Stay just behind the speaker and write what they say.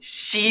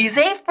She's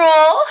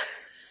April.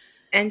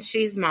 And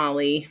she's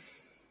Molly.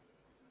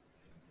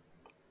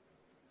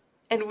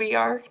 And we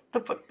are the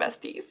Book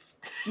Besties.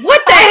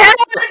 What the hell?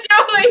 What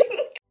are you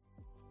doing?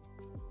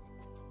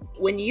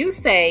 When you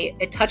say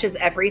it touches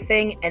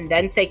everything and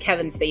then say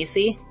Kevin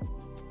Spacey,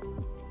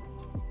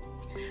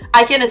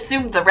 I can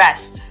assume the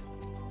rest.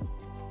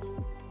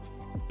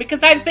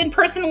 because I've been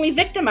personally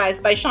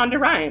victimized by Shonda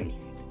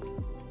Rhimes.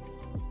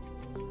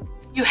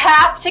 You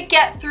have to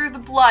get through the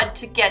blood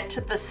to get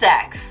to the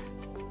sex.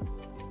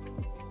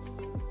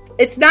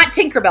 It's not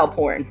Tinkerbell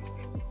porn.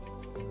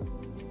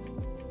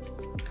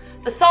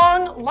 The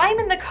song Lime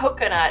in the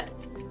Coconut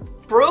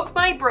broke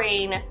my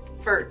brain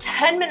for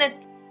 10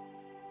 minutes.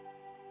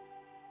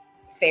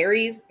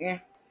 Fairies? Yeah.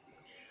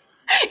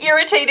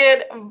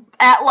 Irritated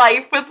at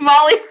life with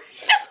Molly.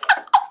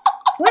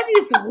 What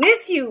is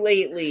with you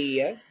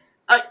lately?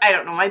 I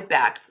don't know, my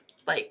back's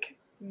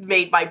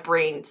made my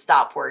brain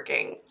stop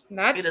working.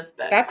 It has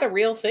been. That's a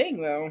real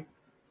thing, though.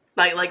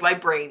 Like my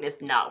brain is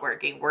not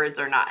working. Words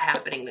are not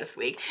happening this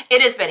week.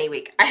 It is Benny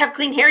week. I have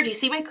clean hair. Do you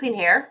see my clean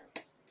hair?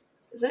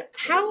 Is it?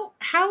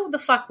 How the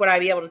fuck would I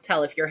be able to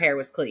tell if your hair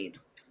was clean?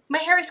 My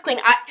hair is clean.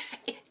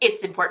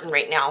 It's important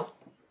right now.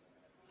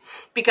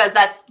 Because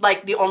that's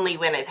the only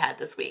win I've had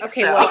this week.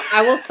 Okay, so. Well,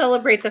 I will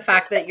celebrate the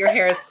fact that your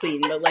hair is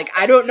clean, but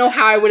I don't know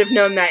how I would have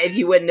known that if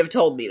you wouldn't have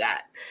told me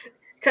that.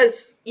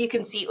 Because you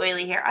can see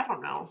oily hair. I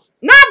don't know.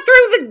 Not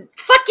through the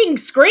fucking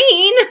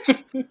screen!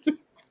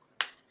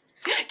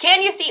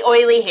 Can you see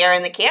oily hair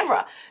in the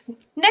camera?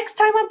 Next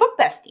time on Book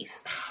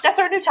Besties. That's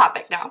our new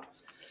topic now.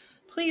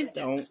 Please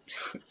don't.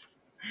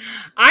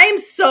 I am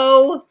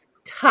so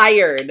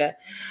tired.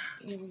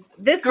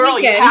 This Girl,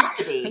 weekend, you have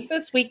to be.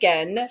 This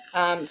weekend,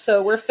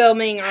 so we're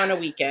filming on a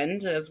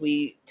weekend, as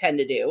we tend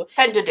to do.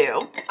 That is the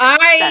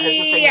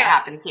thing that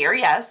happens here,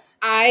 yes.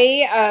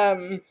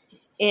 I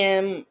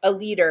am a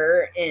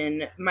leader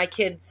in my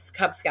kids'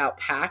 Cub Scout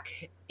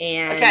pack.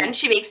 And again,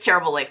 she makes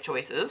terrible life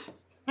choices.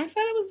 I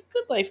thought it was a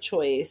good life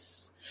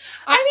choice.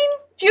 I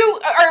mean, you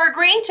are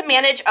agreeing to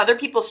manage other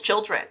people's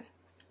children.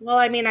 Well,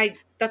 I mean,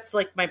 that's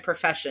my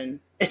profession.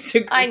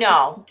 I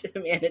know. To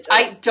manage.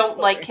 I don't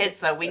like kids,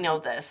 though. We know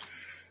this.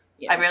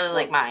 Yeah. I really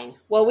like mine.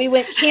 Well, we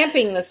went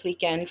camping this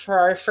weekend for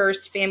our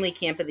first family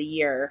camp of the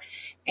year,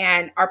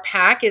 and our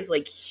pack is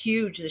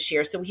huge this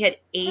year. So we had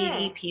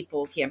 80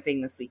 people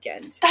camping this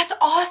weekend. That's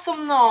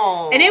awesome,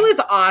 though. And it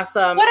was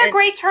awesome. What a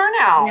great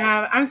turnout.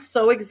 Yeah, I'm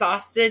so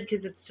exhausted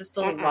because it's just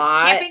a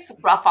lot. Camping's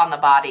rough on the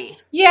body.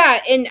 Yeah,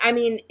 and I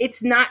mean,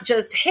 it's not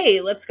just, hey,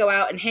 let's go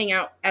out and hang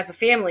out as a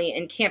family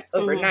and camp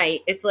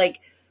overnight. It's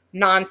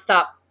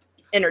nonstop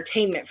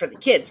entertainment for the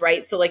kids,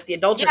 right? So the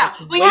adults are just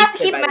wasted. We have to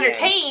keep them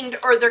entertained,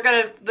 or they're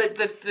gonna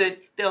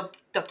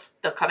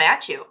they'll come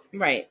at you.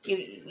 Right.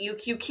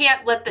 You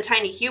can't let the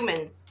tiny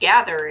humans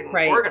gather and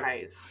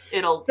organize.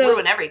 It'll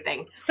ruin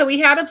everything. So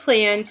we had a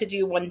plan to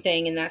do one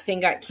thing, and that thing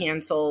got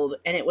canceled,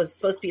 and it was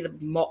supposed to be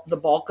the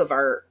bulk of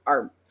our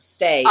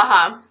stay.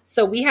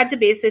 So we had to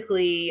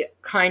basically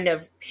kind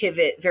of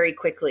pivot very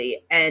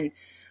quickly, and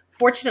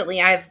fortunately,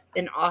 I have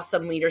an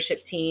awesome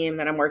leadership team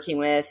that I'm working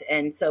with,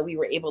 and so we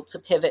were able to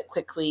pivot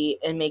quickly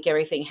and make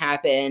everything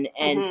happen.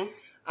 And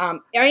I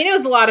mean, it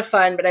was a lot of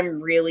fun, but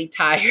I'm really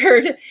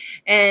tired.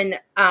 And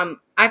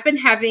I've been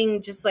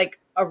having just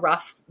a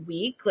rough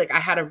week. I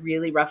had a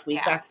really rough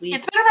week last week.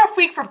 It's been a rough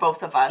week for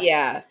both of us.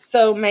 Yeah.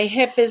 So my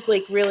hip is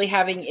really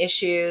having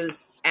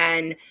issues,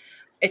 and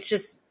it's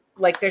just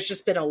there's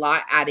just been a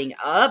lot adding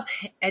up.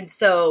 And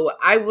so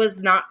I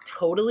was not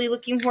totally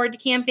looking forward to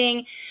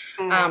camping.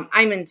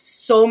 I'm in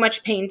so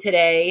much pain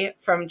today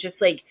from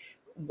just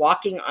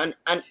walking on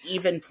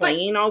uneven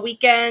plane all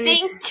weekend.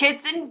 Seeing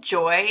kids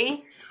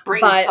enjoy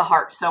brings the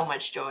heart so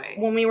much joy.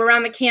 When we were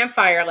around the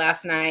campfire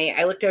last night,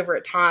 I looked over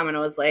at Tom and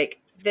I was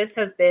like, this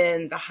has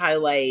been the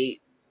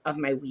highlight of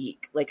my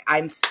week.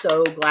 I'm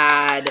so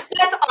glad.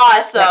 That's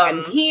awesome. That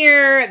I'm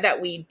here, that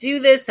we do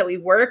this, that we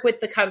work with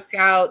the Cub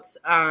Scouts.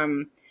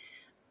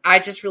 I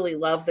just really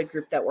love the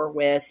group that we're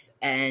with,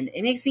 and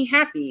it makes me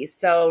happy.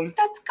 So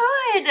that's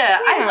good. Yeah.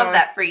 I love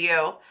that for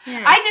you.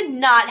 Yeah. I did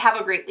not have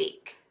a great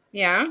week.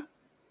 Yeah.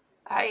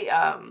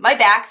 My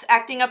back's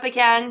acting up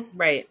again.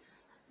 Right.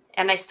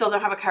 And I still don't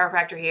have a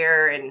chiropractor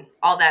here and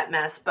all that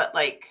mess, but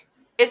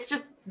it's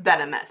just been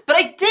a mess. But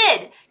I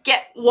did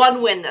get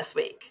one win this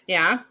week.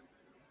 Yeah.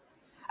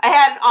 I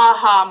had an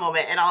aha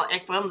moment, and I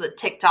filmed a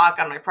TikTok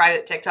on my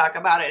private TikTok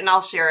about it, and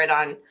I'll share it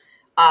on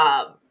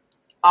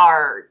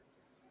our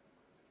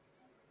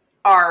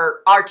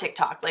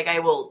TikTok. I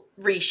will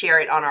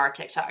reshare it on our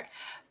TikTok.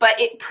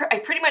 But I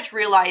pretty much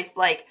realized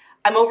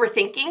I'm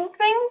overthinking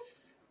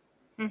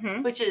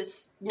things, which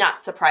is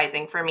not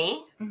surprising for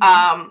me.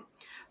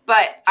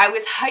 But I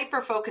was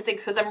hyper focusing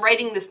because I'm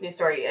writing this new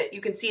story.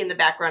 You can see in the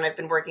background I've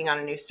been working on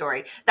a new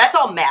story. That's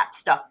all map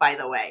stuff, by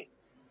the way.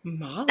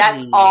 Molly.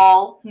 That's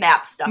all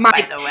map stuff,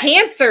 by the way. My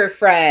Pantser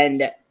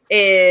friend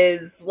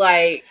is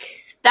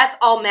that's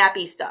all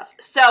mappy stuff.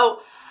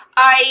 So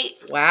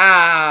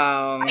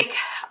Wow.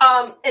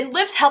 and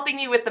Liv's helping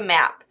me with the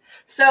map.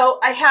 So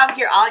I have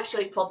here, I'll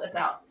actually pull this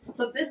out.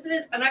 So this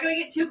is, I'm not going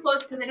to get too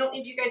close because I don't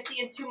need you guys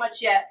seeing too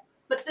much yet.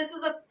 But this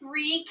is a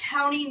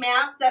 3-county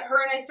map that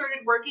her and I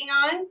started working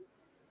on.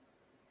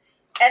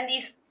 And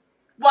these,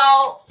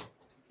 while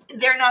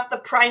they're not the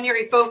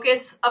primary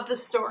focus of the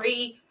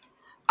story,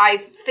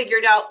 I've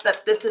figured out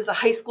that this is a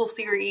high school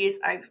series.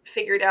 I've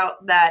figured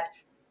out that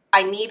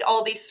I need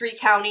all these 3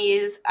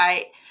 counties.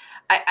 I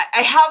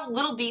have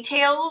little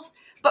details,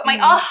 but my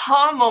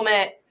aha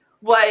moment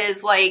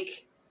was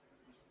like,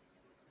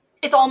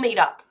 it's all made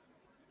up,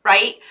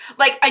 right?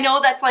 Like, I know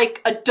that's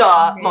like a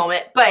duh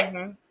moment, but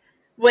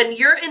when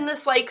you're in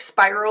this like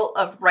spiral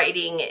of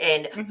writing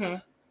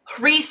and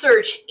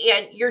research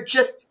and you're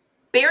just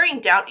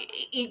bearing down,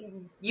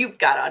 you've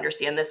got to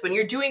understand this. When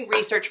you're doing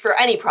research for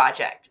any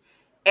project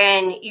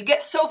and you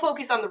get so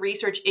focused on the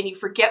research and you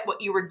forget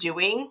what you were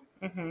doing,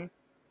 and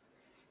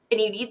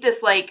you need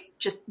this like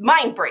just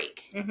mind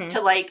break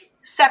to like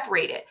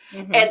separate it.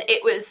 And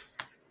it was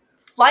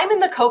Lime in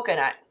the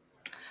Coconut.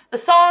 The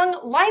song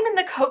Lime in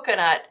the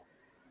Coconut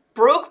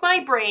broke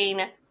my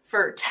brain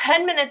for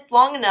 10 minutes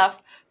long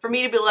enough for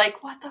me to be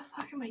like, what the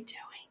fuck am I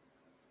doing?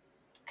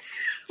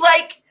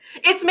 Like,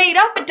 it's made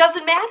up. It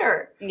doesn't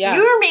matter. Yeah.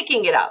 You're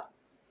making it up.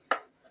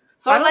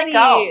 So I'm like,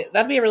 go.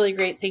 That'd be a really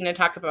great thing to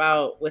talk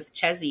about with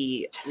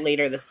Chezzy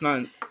later this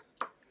month.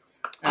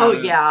 Oh,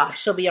 yeah.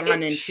 She'll be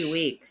on in 2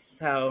 weeks,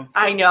 so.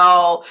 I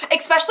know.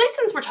 Especially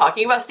since we're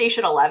talking about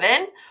Station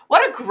 11.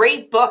 What a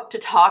great book to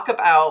talk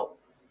about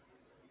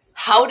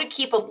how to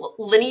keep a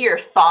linear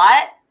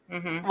thought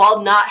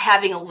while not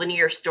having a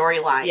linear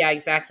storyline. Yeah,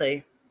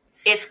 exactly.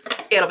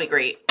 It'll be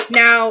great.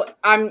 Now,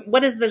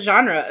 what is the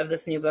genre of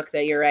this new book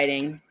that you're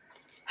writing?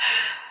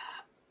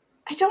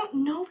 I don't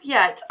know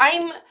yet.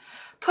 I'm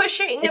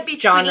pushing it's between...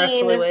 genre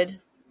fluid.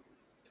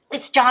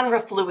 It's genre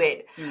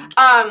fluid.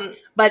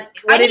 But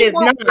what it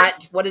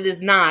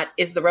is not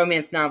is the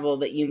romance novel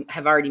that you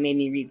have already made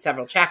me read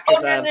several chapters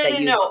of that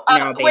you've now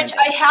abandoned. Which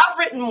I have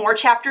written more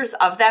chapters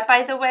of that,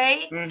 by the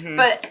way.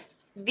 But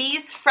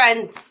these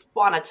friends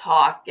want to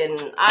talk,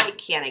 and I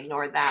can't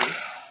ignore them.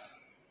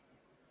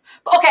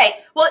 Okay,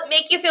 will it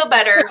make you feel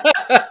better?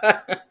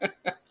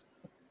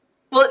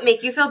 Will it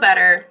make you feel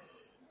better?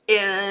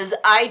 Is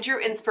I drew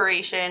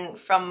inspiration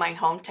from my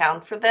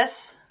hometown for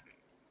this.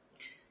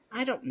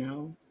 I don't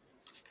know.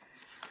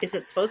 Is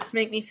it supposed to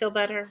make me feel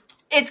better?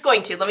 It's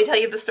going to. Let me tell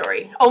you the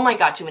story. Oh my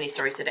God, too many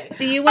stories today.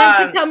 Do you want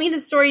to tell me the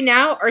story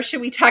now, or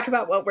should we talk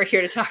about what we're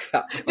here to talk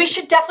about? We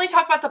should definitely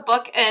talk about the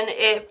book, and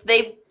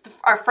if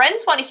our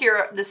friends want to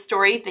hear this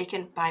story, they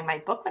can buy my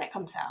book when it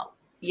comes out.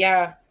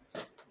 Yeah.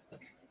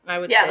 I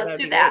would say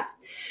let's do that.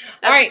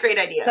 That's all right, a great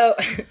idea.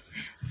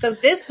 So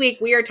this week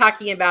we are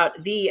talking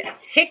about the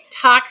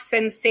TikTok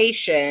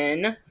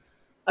sensation,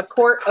 A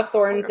Court of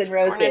Thorns and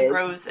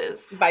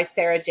Roses by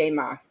Sarah J.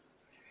 Maas.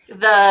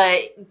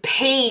 The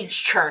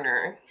page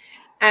turner.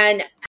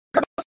 And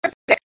her books are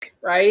thick,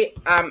 right?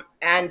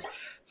 And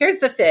here's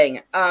the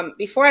thing.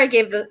 Before I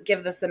give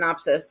the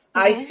synopsis,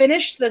 I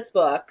finished this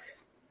book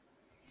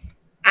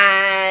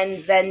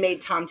and then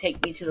made Tom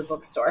take me to the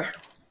bookstore.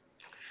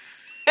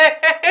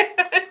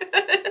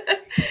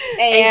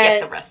 And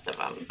get the rest of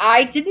them.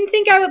 I didn't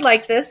think I would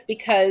like this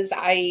because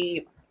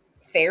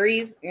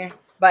fairies,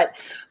 but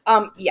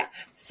yeah.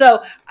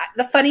 So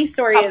the funny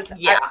story is,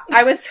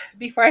 I was,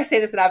 before I say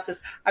the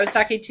synopsis, I was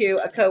talking to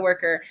a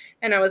coworker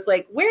and I was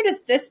like, "Where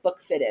does this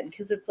book fit in?"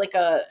 Because it's like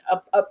a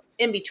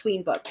in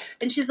between book,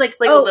 and she's like,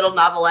 a little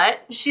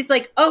novelette. She's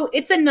like, "Oh,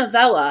 it's a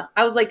novella."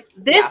 I was like,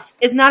 "This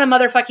is not a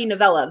motherfucking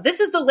novella.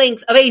 This is the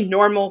length of a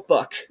normal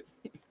book.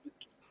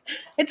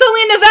 It's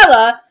only a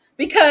novella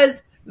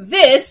because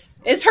this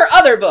is her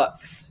other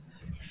books.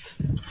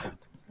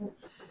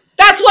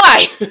 That's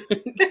why."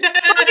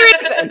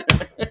 Reason.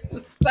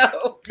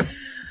 So,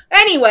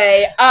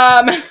 anyway,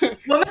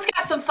 woman's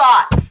got some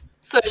thoughts,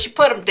 so she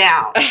put them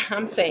down.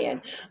 I'm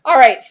saying. All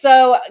right,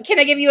 so can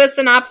I give you a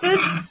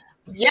synopsis?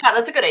 Yeah,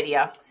 that's a good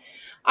idea.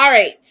 All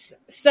right,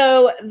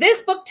 so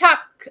this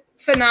BookTok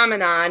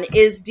phenomenon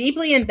is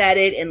deeply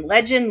embedded in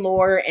legend,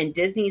 lore, and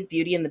Disney's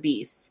Beauty and the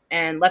Beast.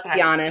 And let's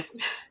be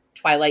honest,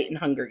 Twilight and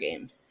Hunger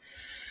Games.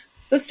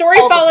 The story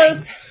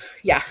follows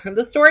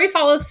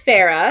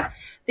Farah,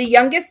 the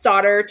youngest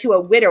daughter to a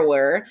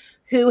widower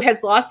who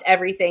has lost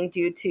everything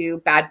due to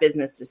bad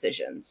business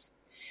decisions.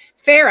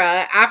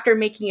 Farah, after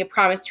making a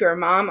promise to her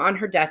mom on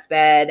her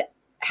deathbed,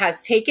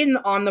 has taken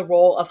on the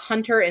role of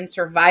hunter and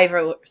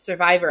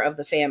survivor of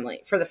the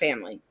family.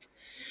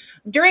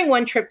 During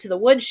one trip to the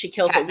woods, she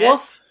kills a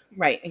wolf.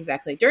 Right,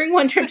 exactly. During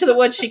one trip to the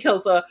woods, she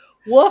kills a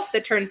wolf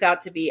that turns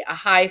out to be a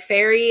high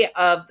fairy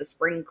of the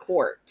Spring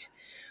Court.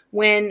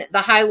 When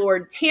the High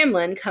Lord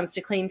Tamlin comes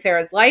to claim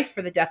Farah's life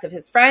for the death of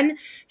his friend,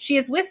 she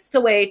is whisked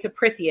away to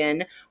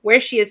Prythian, where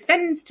she is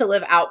sentenced to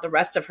live out the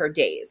rest of her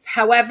days.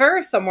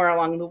 However, somewhere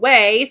along the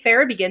way,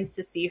 Farah begins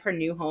to see her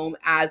new home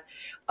as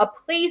a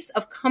place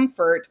of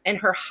comfort and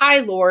her High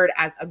Lord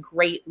as a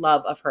great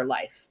love of her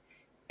life.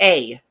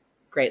 A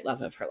great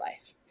love of her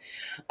life.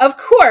 Of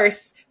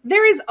course,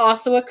 there is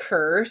also a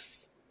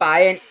curse,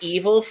 by an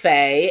evil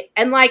fae,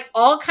 and like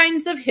all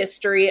kinds of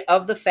history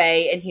of the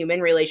fae and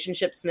human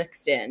relationships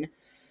mixed in.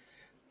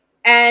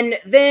 And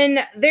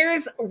then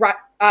there's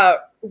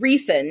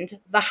Rhysand,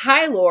 the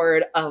High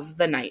Lord of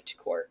the Night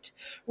Court.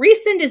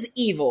 Rhysand is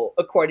evil,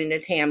 according to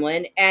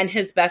Tamlin, and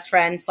his best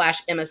friend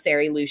 /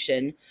 emissary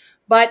Lucien.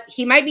 But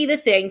he might be the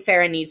thing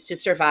Farron needs to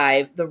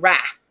survive the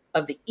wrath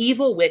of the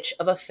evil witch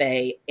of a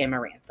fae,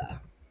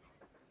 Amarantha.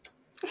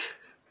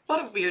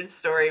 What a weird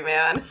story,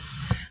 man.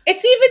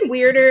 It's even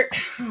weirder.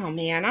 Oh,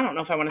 man, I don't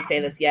know if I want to say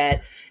this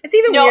yet. It's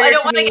even weirder. No, I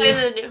don't want to get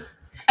into the new.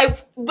 I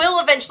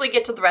will eventually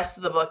get to the rest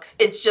of the books.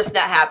 It's just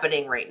not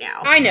happening right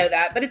now. I know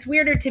that, but it's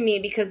weirder to me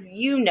because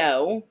you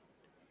know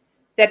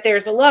that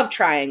there's a love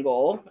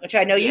triangle, which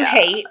I know you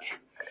hate,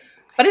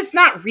 but it's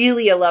not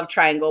really a love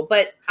triangle.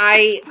 But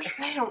I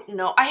don't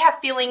know. I have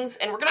feelings,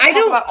 and we're going to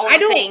talk about all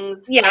the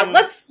things. Yeah,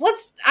 let's.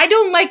 I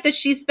don't like that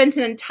she spent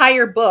an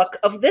entire book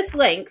of this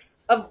length,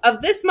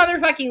 of this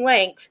motherfucking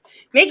length,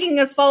 making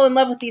us fall in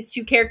love with these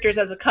two characters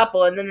as a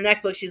couple, and then the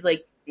next book she's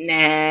like,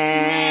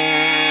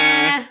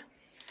 nah.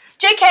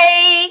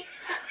 JK!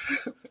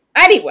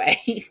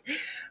 Anyway.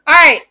 All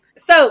right.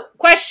 So,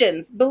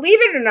 questions.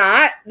 Believe it or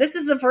not, this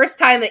is the first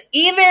time that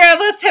either of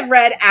us have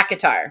read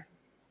ACOTAR.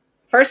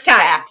 First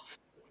time.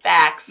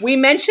 Facts. We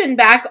mentioned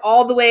back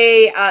all the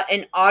way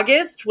in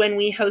August when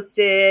we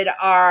hosted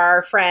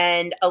our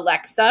friend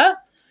Alexa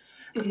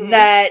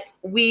that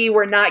we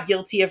were not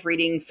guilty of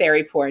reading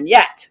fairy porn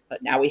yet.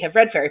 But now we have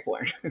read fairy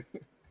porn.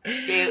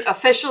 You're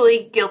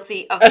officially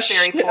guilty of the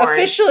fairy porn.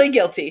 Officially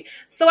guilty.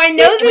 So I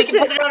know we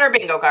can put it on our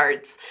bingo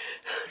cards.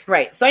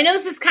 Right. So I know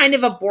this is kind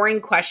of a boring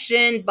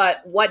question,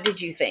 but what did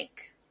you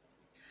think?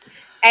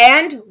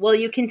 And will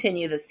you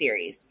continue the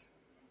series?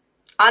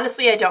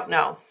 Honestly, I don't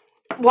know.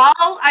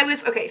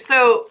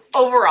 So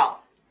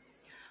overall,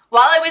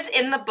 while I was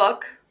in the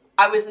book,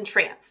 I was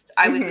entranced.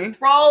 I was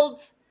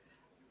enthralled.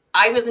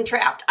 I was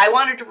entrapped. I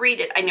wanted to read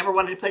it. I never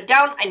wanted to put it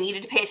down. I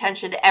needed to pay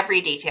attention to every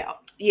detail.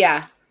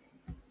 Yeah.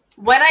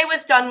 When I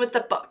was done with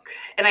the book,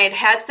 and I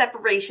had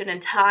separation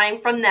and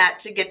time from that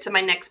to get to my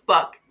next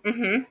book,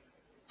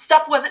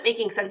 stuff wasn't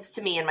making sense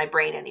to me in my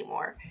brain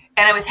anymore.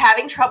 And I was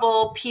having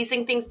trouble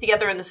piecing things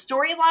together in the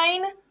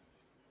storyline.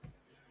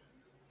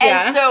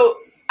 And so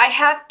I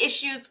have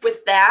issues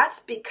with that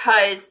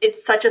because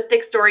it's such a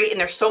thick story and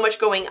there's so much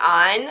going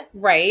on.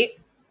 Right.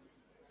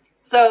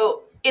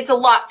 So it's a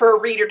lot for a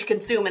reader to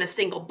consume in a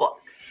single book.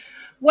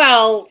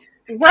 Well,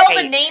 all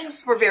the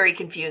names were very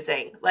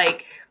confusing.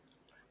 Like...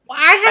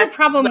 I had a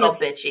problem with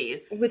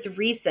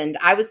Rhysand.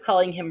 I was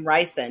calling him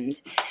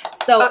Rhysand.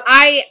 So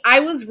I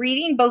was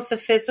reading both the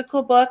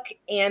physical book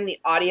and the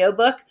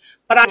audiobook,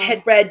 but I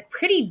had read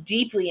pretty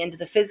deeply into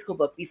the physical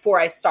book before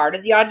I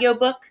started the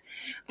audiobook.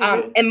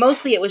 And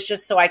mostly it was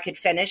just so I could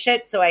finish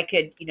it, so I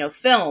could,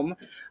 film.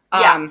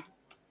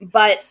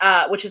 But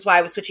which is why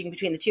I was switching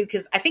between the two,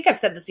 because I think I've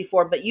said this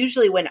before, but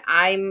usually when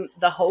I'm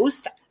the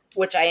host,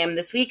 which I am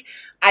this week,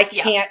 I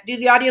can't do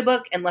the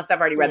audiobook unless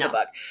I've already read the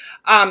book.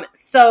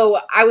 So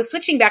I was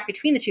switching back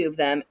between the two of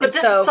them. But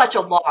this is such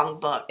a long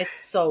book. It's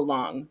so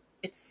long.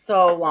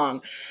 So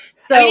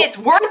it's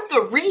worth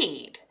the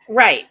read.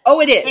 Right.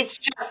 Oh, it is.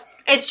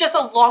 It's just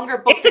a longer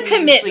book. It's a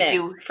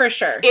commitment, for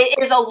sure.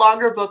 It is a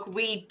longer book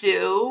we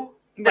do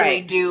than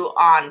we do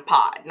on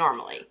pod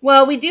normally.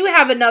 Well, we do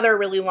have another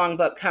really long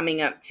book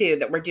coming up too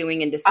that we're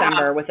doing in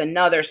December with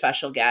another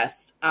special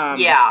guest.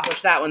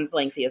 Which that one's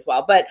lengthy as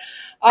well. But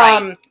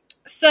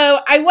so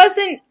I was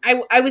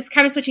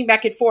kind of switching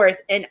back and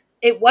forth, and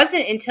it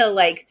wasn't until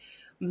like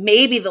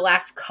maybe the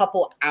last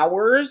couple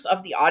hours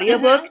of the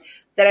audiobook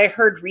that I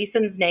heard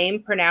Rhysand's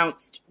name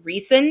pronounced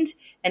Rhysand,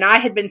 and I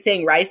had been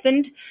saying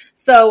Rhysand.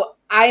 So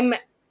I'm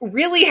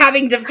really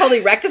having difficulty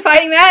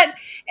rectifying that.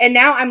 And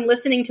now I'm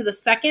listening to the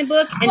second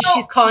book, and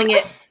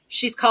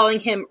she's calling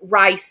him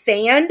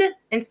Rhysand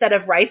instead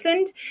of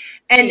Rhysand.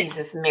 And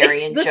Jesus,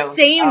 Mary and it's the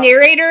same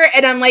narrator,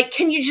 and I'm like,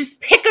 can you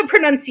just pick a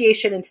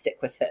pronunciation and stick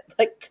with it?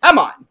 Like, come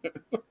on.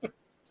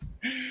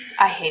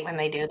 I hate when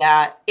they do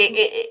that.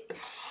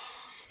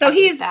 So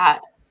he's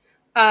Rhysand.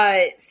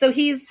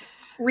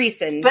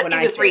 But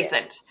it was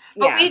recent.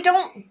 But we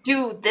don't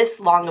do this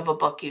long of a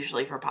book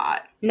usually for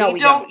pod. No, we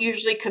don't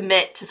usually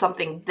commit to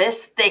something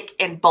this thick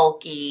and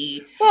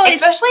bulky,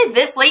 especially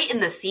this late in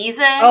the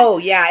season. Oh,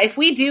 yeah. If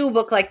we do a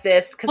book like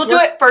this... We'll do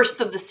it first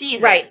of the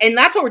season. Right, and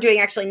that's what we're doing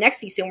actually next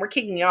season. We're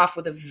kicking it off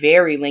with a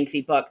very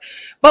lengthy book.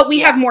 But we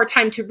have more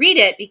time to read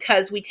it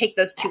because we take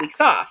those 2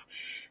 weeks off.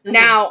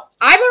 Now,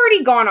 I've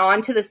already gone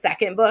on to the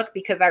second book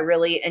because I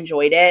really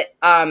enjoyed it,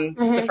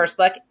 the first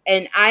book,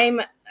 and I'm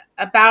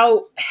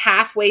about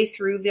halfway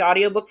through the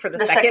audiobook for the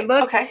second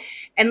book. Okay.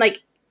 And like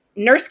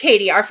Nurse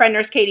Katie, our friend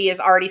Nurse Katie, is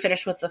already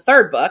finished with the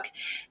third book.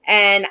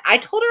 And I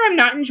told her I'm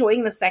not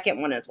enjoying the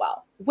second one as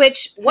well.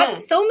 Which what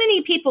so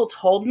many people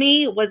told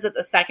me was that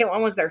the second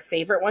one was their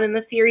favorite one in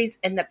the series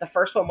and that the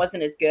first one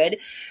wasn't as good.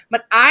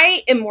 But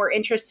I am more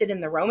interested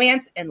in the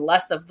romance and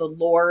less of the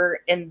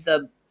lore and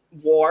the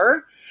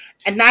war.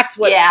 And that's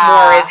what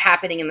more is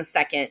happening in the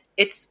second.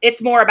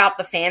 It's more about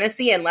the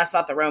fantasy and less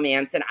about the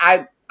romance. And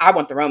I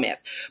want the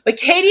romance. But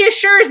Katie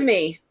assures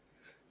me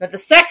that the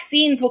sex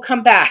scenes will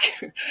come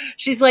back.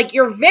 She's like,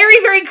 you're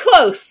very, very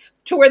close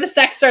to where the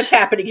sex starts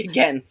happening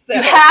again. So.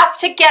 You have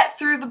to get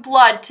through the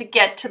blood to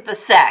get to the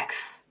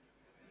sex.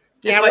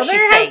 Is what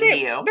she's saying to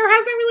you. There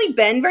hasn't really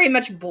been very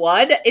much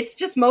blood. It's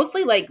just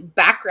mostly like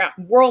background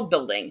world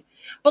building.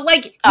 But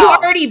like you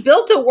already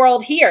built a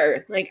world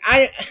here. Like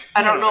I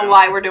don't know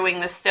why we're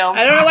doing this still.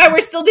 I don't know why we're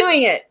still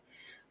doing it.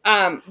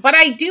 But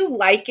I do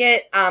like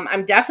it.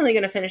 I'm definitely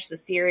going to finish the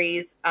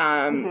series.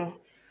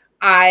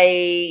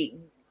 I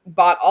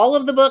bought all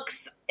of the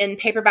books in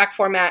paperback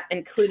format,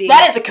 including...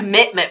 That is a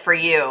commitment for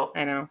you.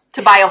 I know.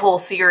 To buy a whole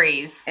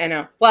series. I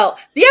know. Well,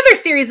 the other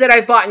series that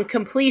I've bought in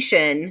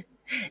completion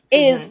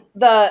is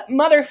the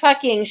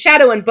motherfucking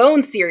Shadow and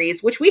Bone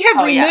series, which we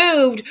have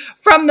removed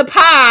from the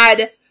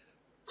pod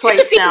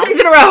twice 2 seasons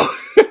in a row.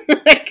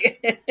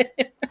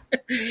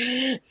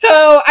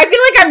 So I feel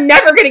like I'm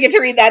never going to get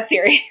to read that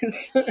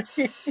series.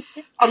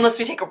 Unless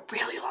we take a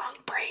really long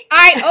break.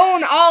 I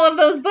own all of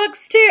those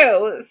books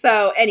too.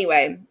 So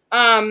anyway,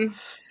 all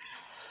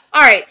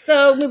right,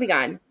 so moving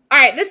on. All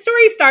right, this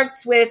story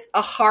starts with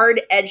a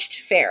hard-edged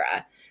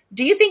Feyre.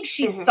 Do you think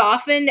she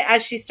softened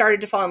as she started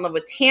to fall in love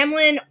with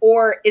Tamlin,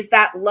 or is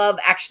that love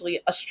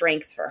actually a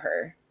strength for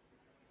her?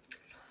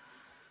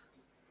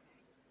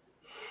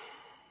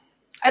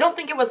 I don't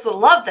think it was the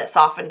love that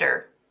softened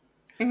her.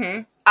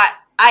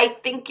 I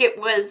think it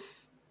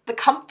was the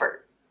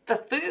comfort, the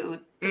food,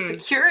 the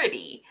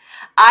security.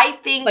 I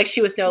think like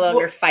she was no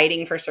longer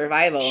fighting for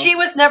survival. She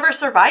was never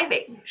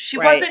surviving. She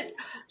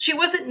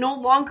wasn't no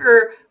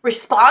longer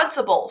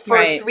responsible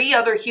for 3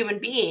 other human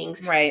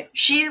beings. Right.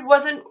 She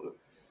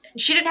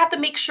didn't have to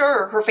make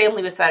sure her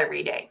family was fed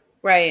every day.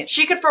 Right.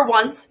 She could for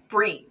once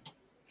breathe.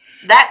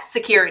 That's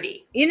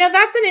security. You know,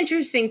 that's an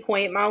interesting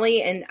point,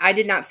 Molly, and I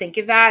did not think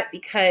of that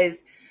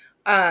because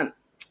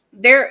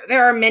there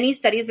are many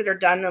studies that are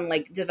done on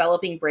like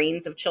developing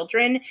brains of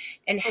children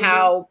and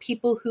how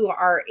people who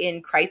are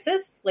in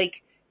crisis,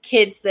 like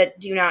kids that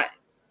do not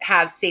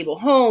have stable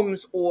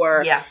homes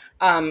or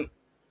a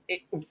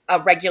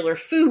regular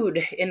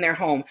food in their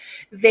home,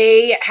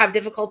 they have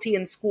difficulty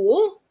in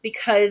school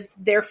because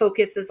their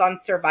focus is on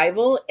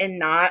survival and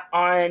not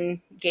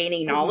on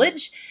gaining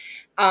knowledge.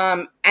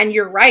 And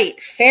you're right.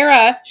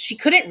 Feyre, she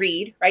couldn't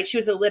read, right? She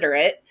was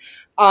illiterate.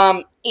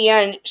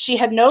 And she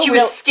had no She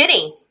was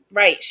skinny.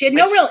 Right. She had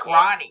no real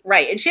scrawny.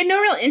 Right. And she had no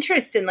real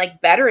interest in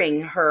like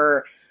bettering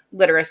her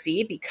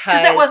literacy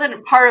because that wasn't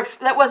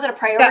a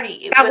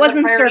priority. That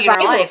wasn't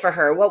survival for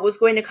her. What was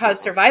going to cause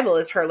survival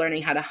is her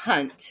learning how to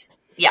hunt.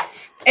 Yeah.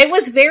 It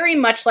was very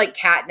much like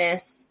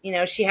Katniss. You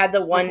know, she had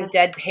the one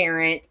dead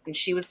parent and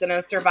she was going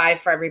to survive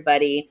for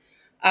everybody.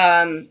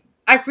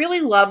 I really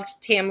loved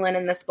Tamlin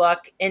in this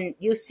book, and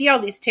you see all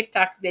these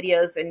TikTok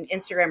videos and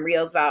Instagram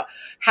reels about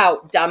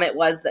how dumb it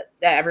was that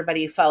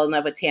everybody fell in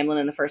love with Tamlin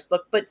in the first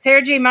book, but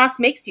Sarah J. Maas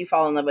makes you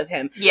fall in love with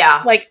him.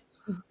 Yeah. Like,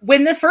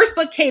 when the first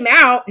book came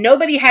out,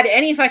 nobody had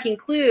any fucking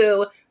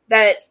clue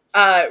that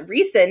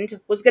Rhysand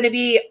was going to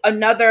be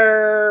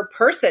another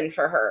person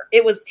for her.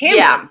 It was Tamlin.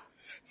 Yeah.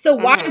 So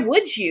why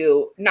would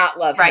you not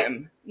love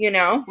him, you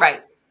know?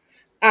 Right.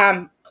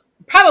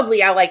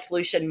 Probably I liked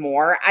Lucien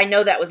more. I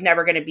know that was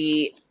never going to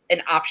be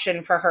an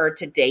option for her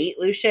to date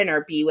Lucien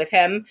or be with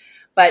him,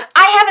 but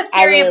I have a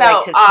theory really about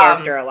liked his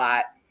character a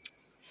lot.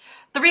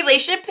 The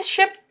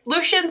relationship.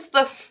 Lucian's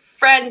the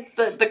friend,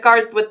 the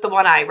guard with the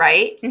one eye,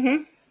 right?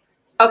 Mm-hmm.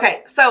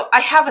 Okay, so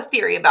I have a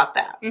theory about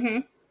that.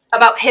 Mm-hmm.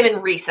 About him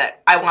and Rhysand,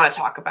 I want to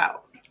talk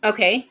about.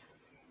 Okay.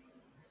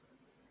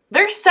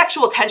 There's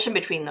sexual tension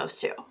between those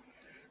two.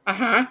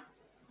 Uh-huh.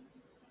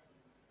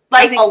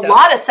 Like a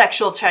lot of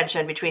sexual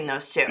tension between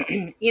those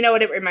two. You know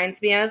what it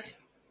reminds me of?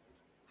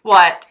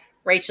 What?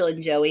 Rachel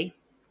and Joey.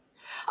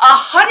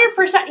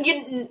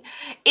 100%.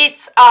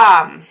 It's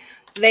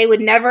they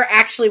would never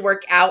actually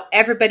work out.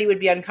 Everybody would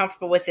be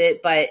uncomfortable with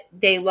it, but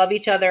they love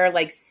each other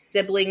like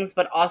siblings,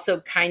 but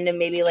also kind of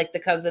maybe like the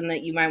cousin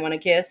that you might want to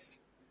kiss.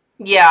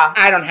 Yeah.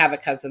 I don't have a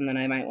cousin that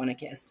I might want to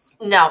kiss.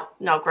 No,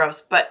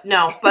 gross. But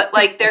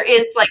like there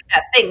is like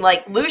that thing.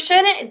 Like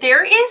Lucien,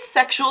 there is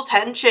sexual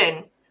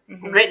tension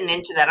written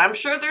into that. I'm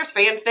sure there's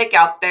fanfic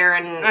out there,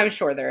 and I'm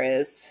sure there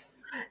is.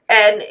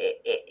 And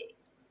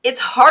it's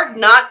hard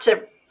not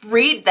to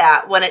read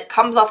that when it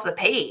comes off the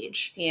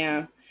page.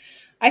 Yeah.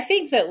 I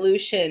think that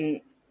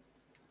Lucien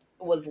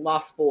was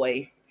lost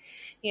boy.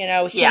 You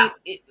know,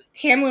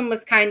 Tamlin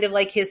was kind of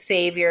like his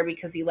savior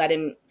because he let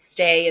him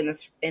stay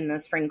in the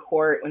spring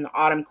court when the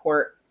autumn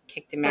court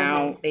kicked him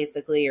out,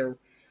 basically, or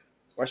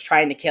was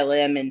trying to kill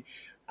him. And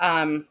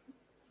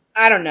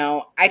I don't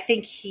know. I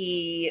think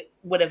he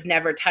would have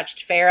never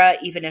touched Feyre,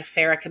 even if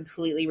Feyre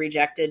completely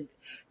rejected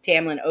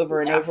Tamlin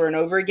over and over and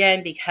over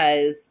again,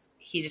 because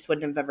he just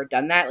wouldn't have ever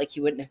done that. Like,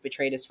 he wouldn't have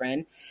betrayed his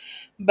friend.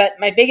 But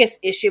my biggest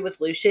issue with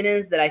Lucien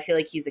is that I feel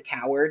like he's a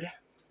coward.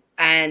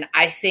 And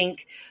I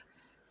think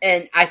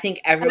everyone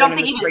I don't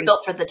think he was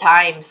built for the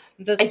times.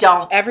 I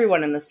don't.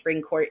 Everyone in the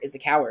spring court is a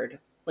coward.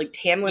 Like,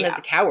 Tamlin is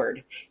a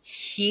coward.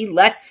 He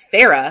lets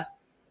Feyre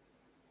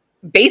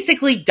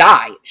basically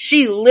die.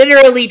 She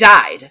literally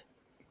died.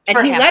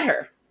 And he let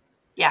her.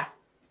 Yeah.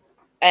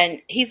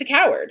 And he's a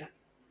coward.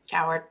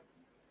 Coward.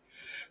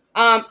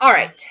 All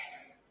right.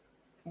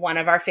 One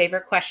of our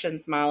favorite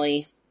questions,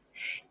 Molly.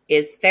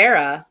 Is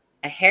Feyre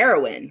a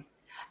heroine?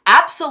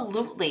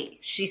 Absolutely.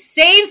 She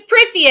saves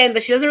Prythian,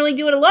 but she doesn't really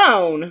do it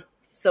alone.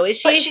 So is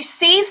she? But she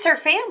saves her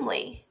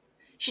family.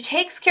 She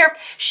takes care of...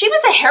 She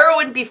was a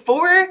heroine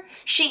before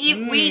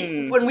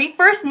when we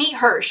first meet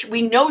her,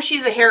 we know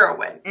she's a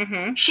heroine.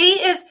 Mm-hmm.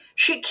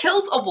 She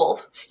kills a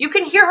wolf. You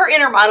can hear her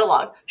inner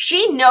monologue.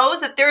 She knows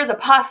that there is a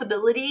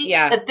possibility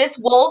that this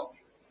wolf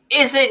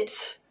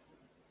isn't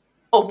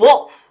a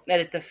wolf. That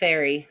it's a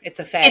fairy. It's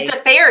a fae. It's a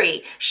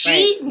fairy.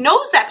 She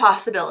knows that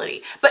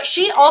possibility. But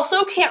she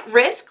also can't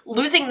risk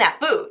losing that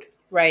food.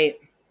 Right.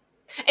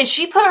 And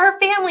she put her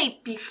family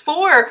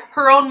before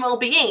her own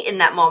well-being in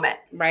that moment.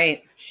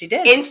 Right. She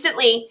did.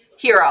 Instantly,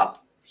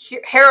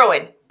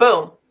 heroine.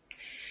 Boom.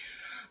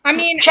 I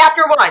mean...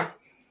 Chapter 1.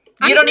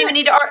 You don't even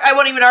need to... I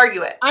won't even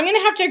argue it. I'm going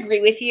to have to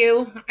agree with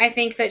you. I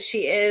think that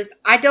she is...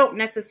 I don't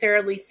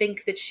necessarily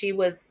think that she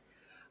was...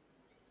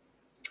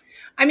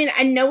 I mean,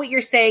 I know what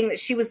you're saying, that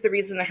she was the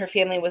reason that her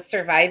family was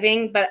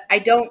surviving, but I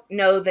don't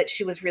know that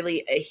she was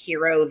really a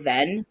hero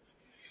then.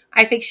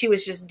 I think she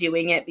was just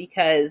doing it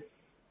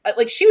because,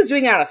 like, she was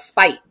doing it out of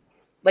spite.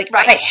 Like,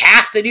 I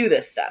have to do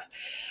this stuff.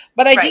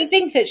 But I do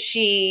think that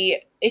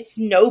it's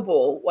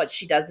noble what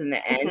she does in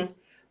the end,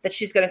 that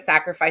she's going to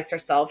sacrifice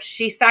herself.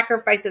 She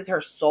sacrifices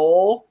her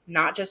soul,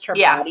 not just her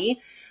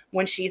body,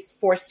 when she's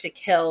forced to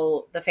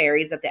kill the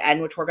fairies at the end,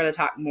 which we're going to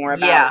talk more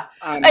about. Yeah.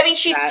 I mean,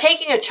 she's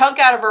taking a chunk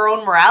out of her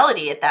own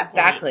morality at that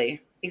point.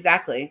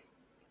 Exactly.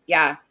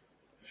 Yeah.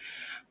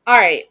 All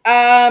right.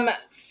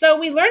 So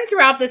we learned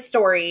throughout this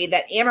story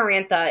that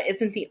Amarantha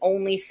isn't the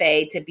only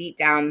fae to beat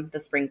down the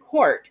Spring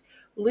Court.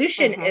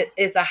 Lucian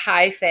is a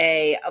high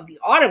fae of the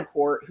Autumn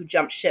Court who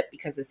jumped ship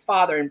because his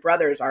father and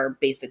brothers are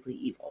basically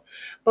evil.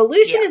 But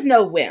Lucian is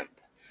no wimp.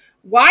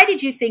 What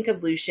did you think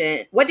of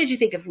Lucian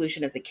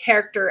as a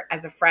character,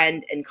 as a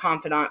friend, and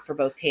confidant for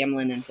both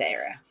Tamlin and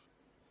Feyre?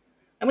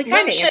 And we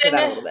kind of answered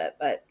that a little bit,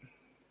 but...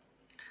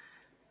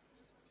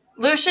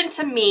 Lucian,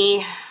 to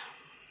me,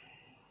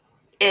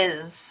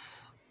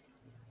 is...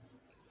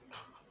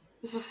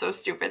 This is so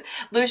stupid.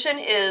 Lucian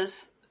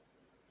is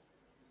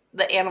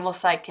the animal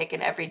sidekick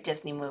in every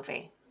Disney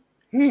movie.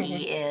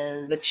 He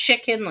is... The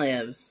chicken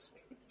lives.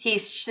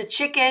 He's the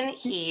chicken.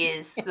 He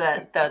is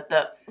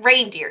the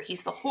reindeer.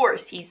 He's the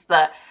horse. He's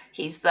the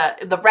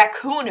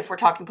raccoon. If we're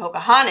talking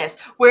Pocahontas,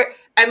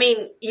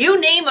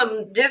 you name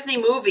a Disney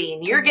movie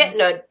and you're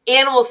getting an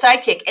animal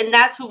sidekick, and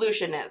that's who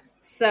Lucian is.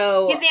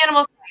 So he's the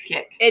animal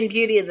sidekick. In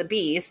Beauty and the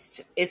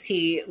Beast, is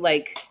he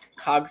like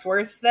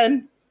Cogsworth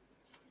then?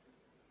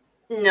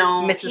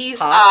 No, Mrs.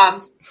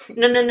 Potts.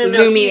 No.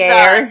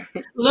 Lumiere.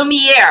 He's,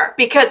 Lumiere,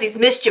 because he's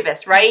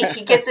mischievous, right?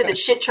 He gets into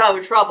shit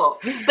trouble,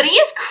 but he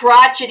is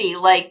crotchety,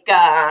 like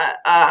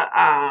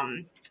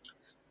Mr.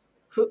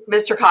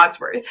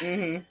 Cogsworth.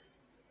 Mm-hmm.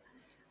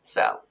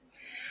 So,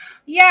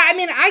 yeah, I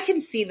mean, I can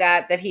see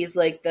that he's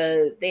like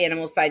the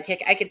animal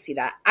sidekick. I could see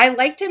that. I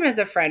liked him as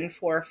a friend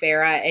for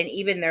Feyre, and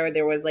even though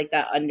there was like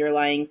that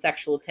underlying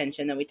sexual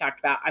tension that we talked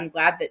about, I'm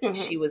glad that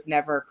she was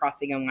never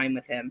crossing a line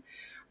with him.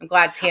 I'm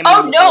glad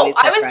Tamlin was always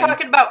her friend.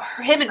 Talking about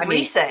him and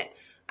Recent.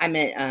 I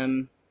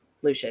meant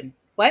Lucian.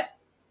 What?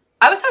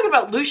 I was talking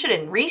about Lucian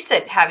and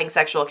Recent having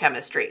sexual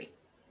chemistry.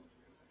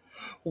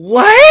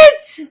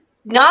 What?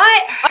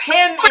 Not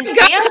him and Sam.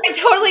 I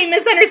totally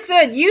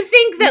misunderstood. You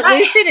think that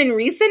Lucian and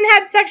Recent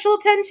had sexual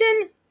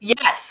tension?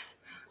 Yes.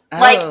 Oh.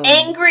 Like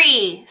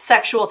angry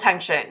sexual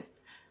tension.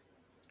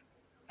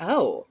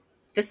 Oh.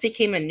 This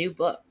became a new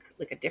book.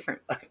 Like a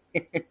different book.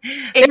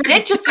 It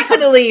did just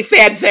definitely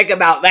fanfic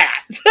about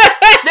that.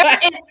 There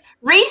is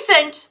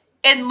Recent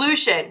and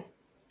Lucian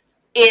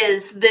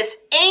is this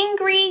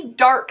angry,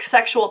 dark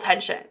sexual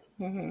tension.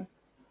 Mm-hmm. And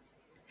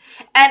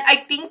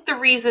I think the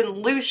reason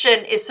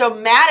Lucian is so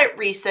mad at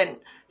Recent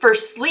for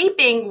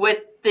sleeping with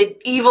the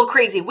evil,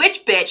 crazy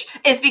witch bitch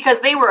is because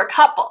they were a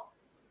couple.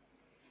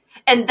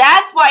 And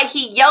that's why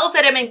he yells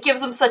at him and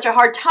gives him such a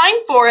hard time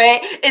for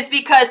it, is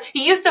because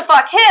he used to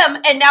fuck him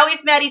and now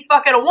he's mad he's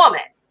fucking a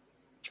woman.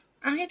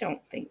 I don't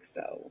think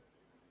so.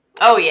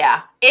 Oh,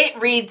 yeah. It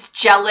reads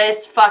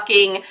jealous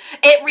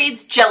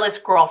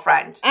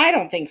girlfriend. I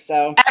don't think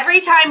so. Every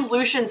time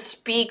Lucian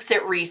speaks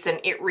at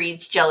Recent, it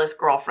reads jealous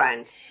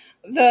girlfriend.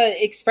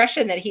 The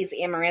expression that he's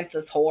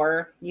Amarantha's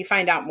whore, you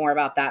find out more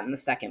about that in the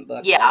second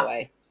book, by the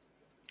way.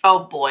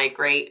 Oh, boy,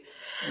 great.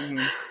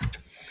 Mm-hmm.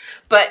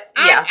 But,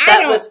 yeah,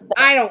 I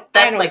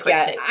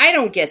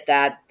don't get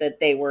that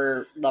they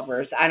were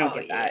lovers. I don't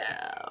get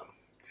that.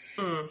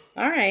 Yeah.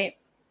 All right.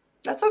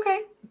 That's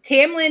okay.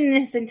 Tamlin and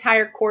his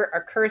entire court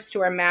are cursed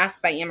to are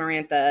masked by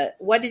Amarantha.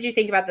 What did you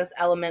think about this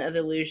element of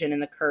illusion in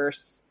the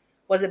curse?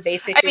 Was it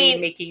basically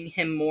making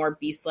him more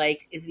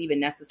beast-like? Is it even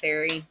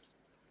necessary?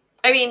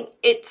 I mean,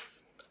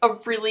 it's a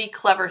really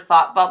clever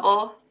thought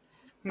bubble,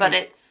 but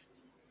it's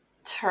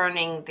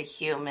turning the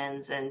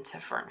humans into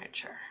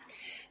furniture.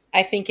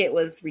 I think it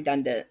was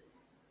redundant.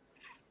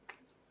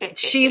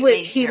 He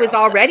was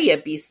already a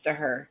beast to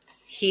her.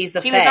 He's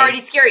a fae. He was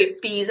already scary.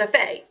 He's a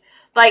fae.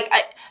 Like,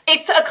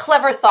 It's a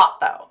clever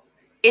thought, though.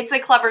 It's a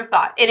clever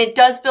thought. And it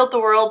does build the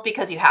world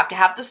because you have to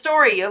have the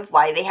story of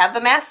why they have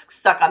the mask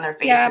stuck on their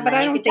face. Yeah, and but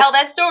then you can tell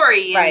that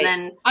story. Right. And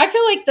then I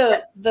feel like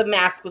the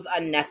mask was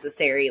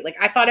unnecessary. Like,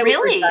 I thought it was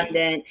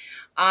redundant.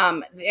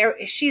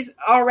 She's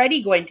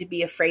already going to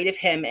be afraid of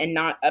him and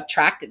not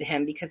attracted to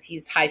him because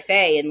he's high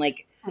fae. And,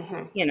 like,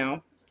 you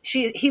know,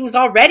 he was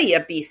already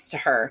a beast to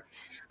her.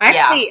 I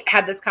actually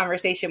had this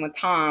conversation with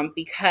Tom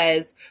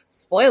because,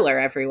 spoiler,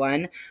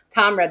 everyone,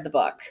 Tom read the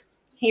book.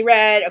 He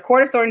read A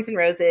Court of Thorns and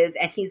Roses,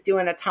 and he's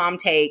doing a Tom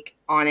take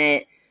on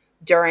it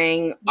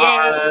during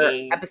our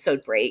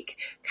episode break.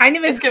 Kind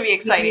of, it's gonna be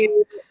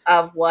exciting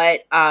of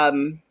what our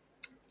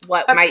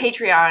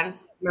Patreon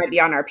might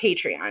be on our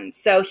Patreon.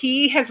 So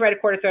he has read A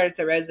Court of Thorns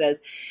and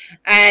Roses,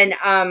 and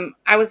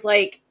I was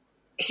like,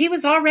 he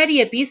was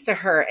already a beast to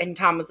her, and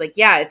Tom was like,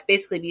 yeah, it's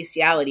basically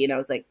bestiality, and I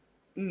was like,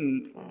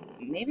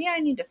 maybe I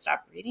need to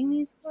stop reading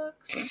these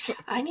books.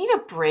 I need a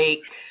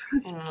break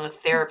and a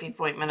therapy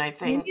appointment, I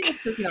think. Maybe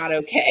this is not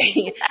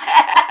okay.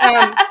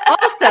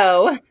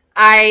 Also,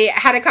 I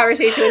had a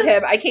conversation with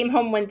him. I came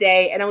home one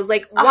day and I was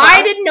like,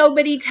 why did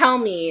nobody tell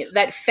me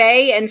that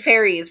fae and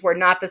fairies were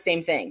not the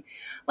same thing?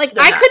 Like,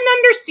 I couldn't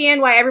understand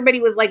why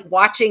everybody was like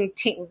wanting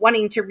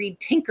to read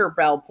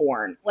Tinkerbell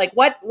porn. Like,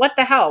 what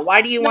the hell?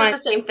 Why do you want... Not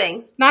the same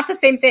thing. Not the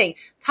same thing.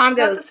 Tom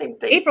goes,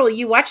 April,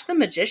 you watched The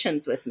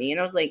Magicians with me. And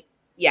I was like,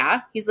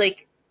 yeah. He's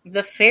like,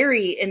 the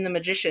fairy and the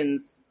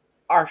magicians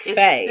are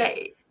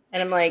fae.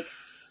 And I'm like,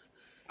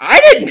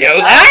 I didn't know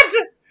that.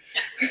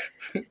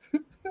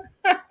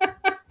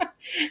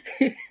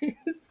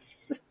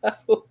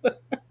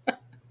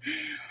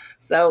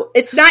 So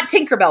it's not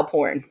Tinkerbell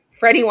porn.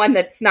 For anyone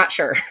that's not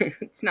sure.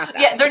 It's not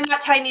that. Yeah, they're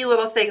not tiny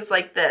little things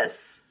like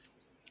this.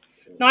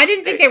 No, I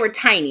didn't think they were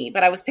tiny,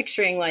 but I was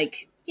picturing,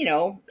 like, you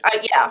know,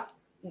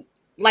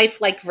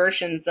 lifelike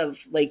versions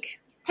of,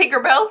 like,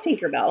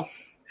 Tinkerbell.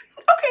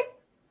 Okay.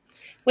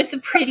 With the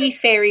pretty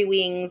fairy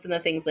wings and the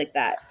things like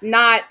that.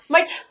 Not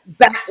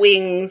bat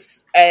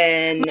wings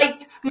and...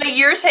 My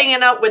years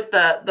hanging out with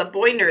the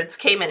boy nerds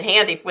came in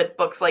handy with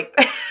books like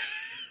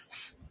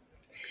this.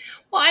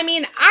 Well, I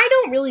mean, I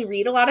don't really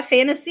read a lot of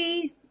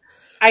fantasy.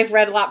 I've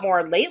read a lot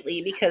more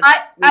lately because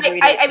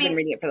I've been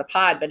reading it for the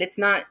pod, but it's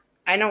not...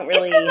 I don't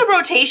really... It's in the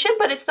rotation,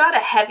 but it's not a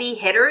heavy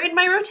hitter in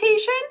my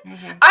rotation.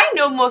 Mm-hmm. I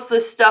know most of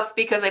this stuff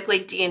because I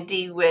played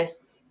D&D with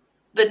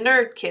the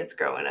nerd kids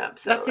growing up.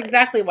 So that's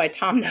exactly why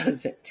Tom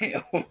knows it too.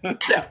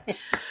 What's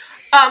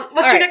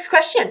your next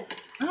question?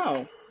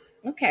 Oh,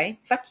 okay.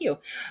 Fuck you.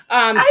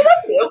 I love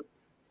you.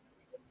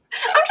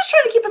 I'm just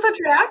trying to keep us on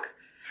track.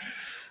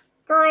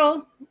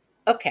 Girl.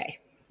 Okay.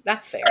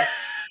 That's fair.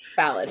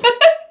 Valid.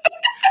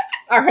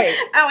 All right.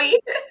 Owie.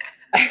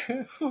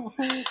 All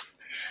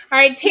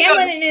right.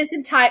 Tamlin in his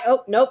entire...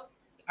 Oh, nope.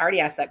 I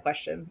already asked that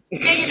question.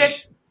 Yeah, you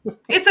did.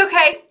 It's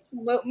okay.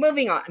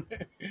 Moving on.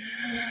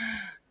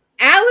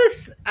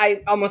 Alice,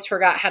 I almost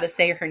forgot how to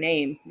say her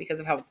name because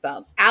of how it's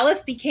spelled.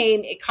 Alice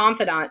became a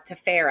confidant to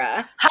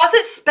Feyre. How's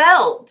it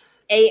spelled?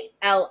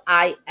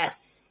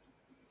 A-L-I-S.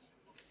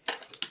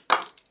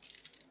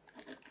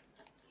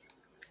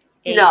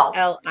 No.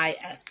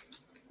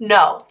 A-L-I-S.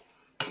 No.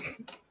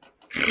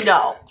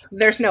 No.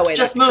 There's no way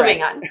just that's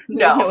moving correct. on.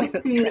 No.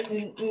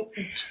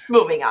 Just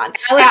moving on.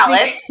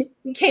 Alice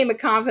became a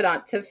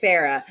confidant to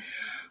Feyre.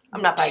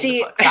 I'm not buying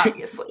the book,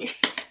 obviously.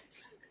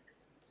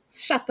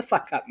 Shut the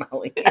fuck up,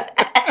 Molly.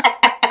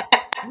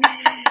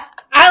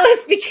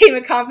 Alice became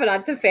a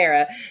confidant to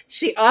Feyre.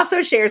 She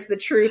also shares the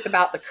truth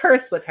about the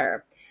curse with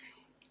her.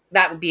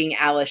 That being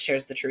Alice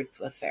shares the truth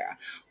with Feyre.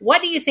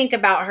 What do you think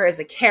about her as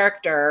a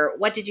character?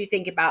 What did you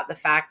think about the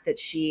fact that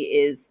she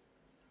is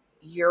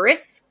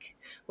Urisk,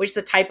 which is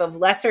a type of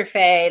lesser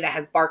fae that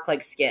has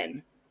bark-like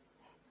skin?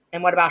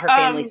 And what about her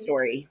family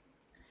story?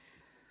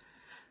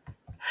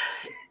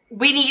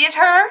 We needed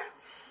her.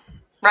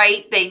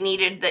 Right? They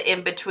needed the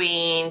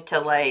in-between to,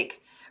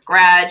 like,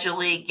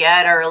 gradually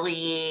get her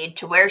lead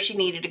to where she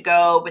needed to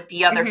go with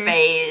the other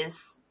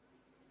phase.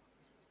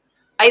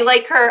 I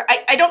like her.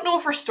 I don't know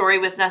if her story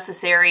was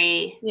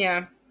necessary.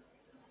 Yeah.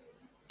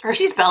 Her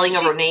spelling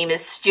of her name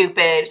is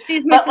stupid.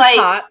 She's Mrs.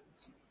 Potts.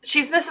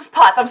 She's Mrs.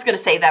 Potts. I was going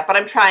to say that, but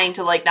I'm trying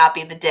to, like, not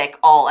be the dick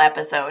all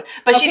episode.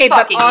 But she's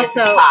fucking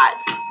Mrs.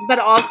 Potts. But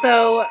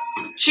also...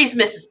 She's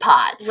Mrs.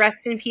 Potts.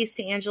 Rest in peace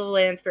to Angela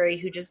Lansbury,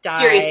 who just died.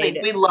 Seriously,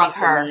 we love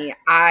recently. her.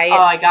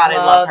 I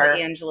love her.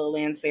 Angela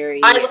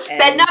Lansbury.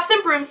 Bedknobs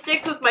and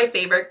Broomsticks was my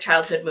favorite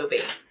childhood movie.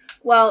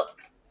 Well,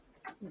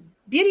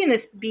 Beauty and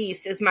the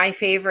Beast is my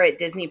favorite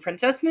Disney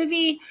princess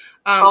movie.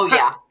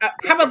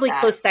 Probably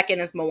close second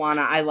is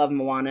Moana. I love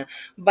Moana.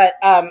 But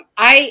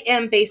I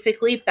am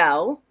basically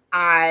Belle.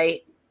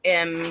 I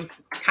am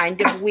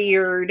kind of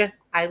weird.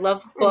 I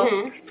love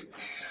books.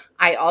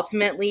 I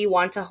ultimately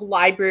want a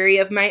library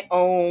of my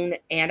own,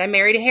 and I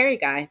married a hairy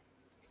guy.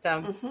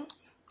 So,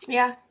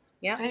 yeah.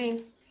 I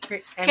mean,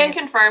 can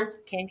confirm.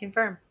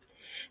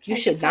 You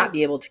should not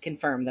be able to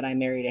confirm that I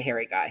married a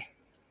hairy guy.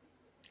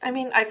 I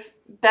mean, I've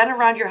been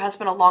around your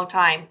husband a long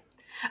time.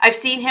 I've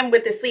seen him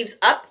with his sleeves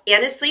up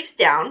and his sleeves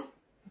down.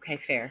 Okay,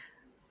 fair.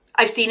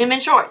 I've seen him in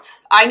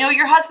shorts. I know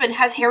your husband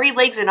has hairy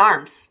legs and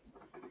arms.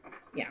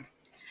 Yeah.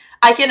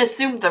 I can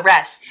assume the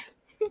rest.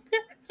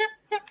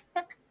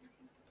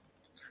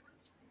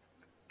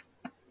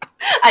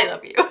 I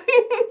love you.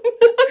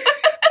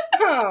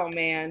 Oh,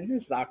 man.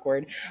 This is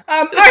awkward.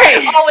 All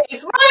right.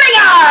 Always moving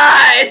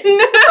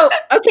on. So,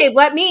 okay,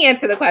 let me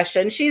answer the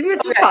question. She's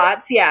Mrs.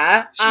 Potts,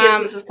 yeah. She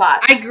is Mrs.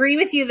 Potts. I agree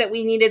with you that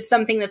we needed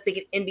something that's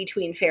like in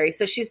between fairy.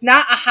 So she's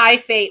not a high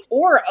fae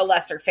or a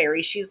lesser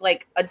fairy. She's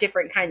like a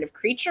different kind of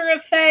creature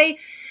of fae.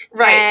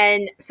 Right.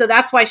 And so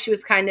that's why she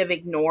was kind of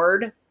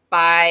ignored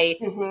by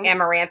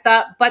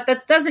Amarantha. But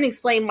that doesn't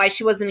explain why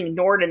she wasn't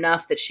ignored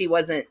enough that she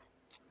wasn't,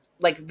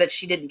 like, that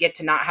she didn't get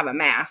to not have a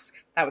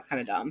mask. That was kind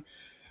of dumb.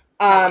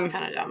 That was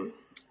kind of dumb.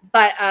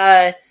 But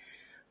I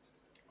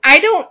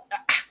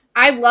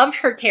loved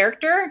her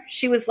character.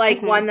 She was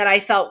like one that I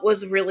felt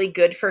was really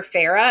good for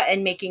Farah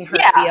and making her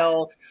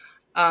feel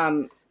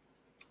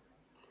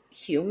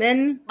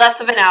human.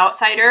 Less of an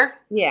outsider.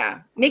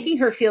 Yeah. Making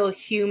her feel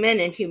human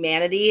and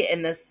humanity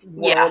in this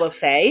world of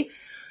fae.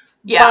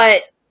 Yeah.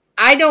 But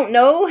I don't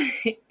know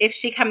if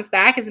she comes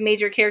back as a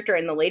major character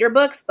in the later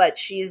books, but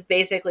she's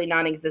basically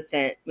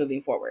non-existent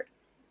moving forward.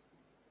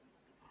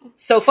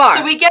 So far.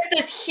 So we get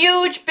this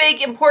huge,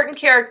 big, important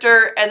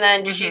character, and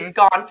then she's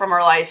gone from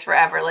our lives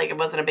forever. Like, it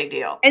wasn't a big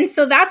deal. And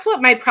so that's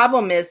what my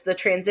problem is, the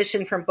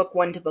transition from book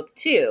 1 to book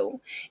 2.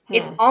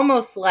 It's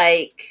almost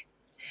like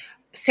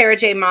Sarah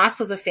J. Maas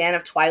was a fan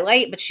of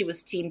Twilight, but she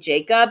was Team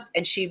Jacob,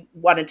 and she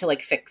wanted to,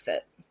 like, fix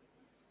it.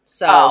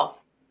 So.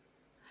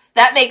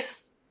 That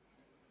makes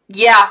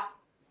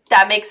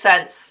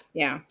sense.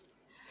 Yeah.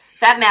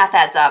 That math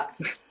adds up.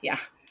 Yeah.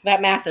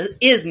 That math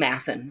is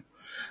mathin'.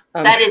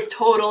 That is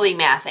totally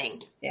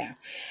mathing. Yeah.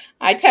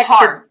 I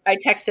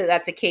texted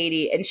that to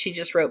Katie, and she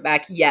just wrote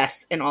back,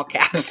 yes, in all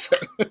caps.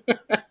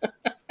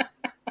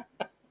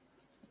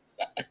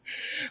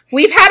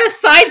 We've had a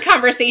side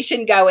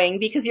conversation going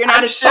because you're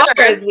not as far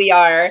as we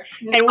are.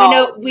 And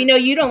we know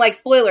you don't like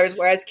spoilers,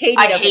 whereas Katie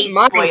doesn't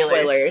mind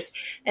spoilers.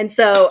 And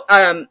so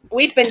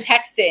we've been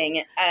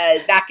texting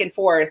back and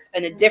forth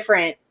in a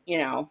different,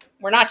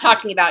 we're not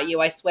talking about you,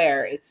 I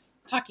swear. It's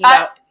talking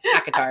about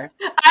ACOTAR.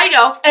 I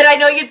know. And I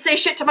know you'd say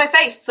shit to my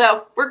face,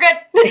 so we're good.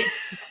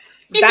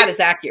 That is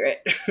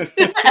accurate.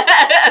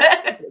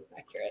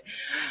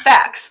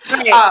 Facts.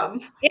 Okay.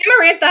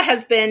 Amarantha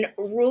has been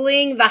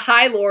ruling the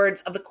High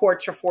Lords of the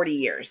courts for 40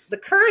 years. The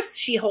curse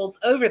she holds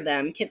over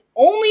them can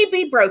only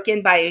be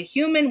broken by a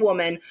human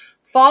woman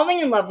falling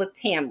in love with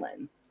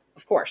Tamlin.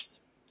 Of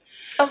course.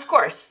 Of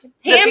course.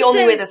 That's the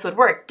only way this would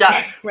work.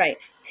 Duh. Right.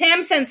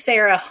 Tam sends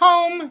Farah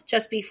home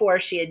just before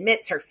she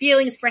admits her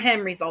feelings for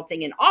him,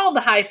 resulting in all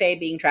the High Fae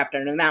being trapped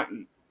under the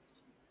mountain.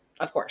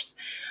 Of course.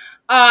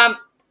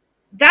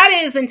 That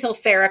is until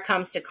Farah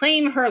comes to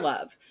claim her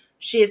love.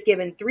 She is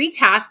given 3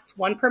 tasks,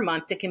 1 per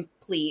month, to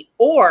complete,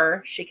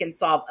 or she can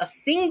solve a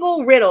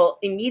single riddle,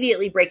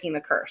 immediately breaking the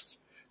curse.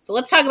 So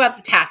let's talk about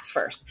the tasks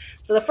first.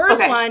 So the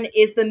first one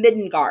is the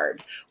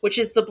Middengard, which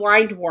is the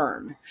blind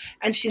worm.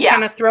 And she's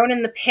kind of thrown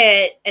in the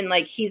pit, and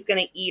like he's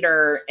going to eat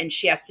her, and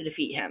she has to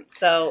defeat him.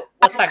 So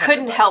let's talk about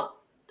this.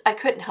 I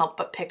couldn't help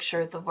but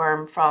picture the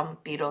worm from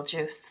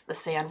Beetlejuice, the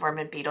sandworm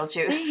in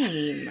Beetlejuice.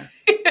 Same.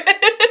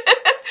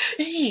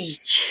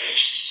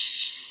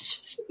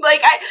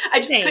 Like, I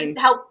just couldn't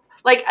help.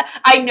 Like,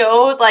 I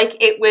know,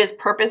 like, it was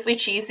purposely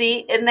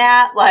cheesy in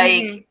that,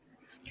 like,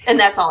 and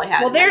that's all I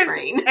had in my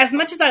brain. As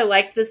much as I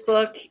liked this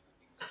book,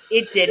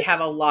 it did have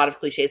a lot of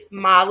cliches.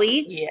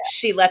 Molly,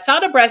 she lets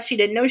out a breath she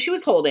didn't know she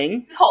was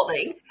holding.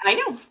 I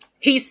know.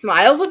 He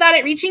smiles without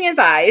it reaching his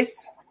eyes.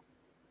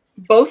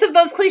 Both of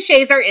those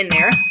cliches are in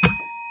there.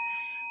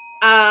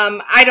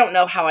 I don't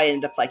know how I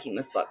ended up liking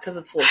this book, because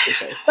it's full of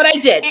cliches, but I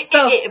did.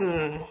 So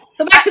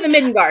back to the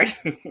Middengard.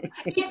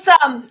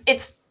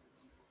 It's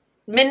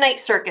Midnight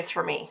Circus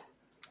for me.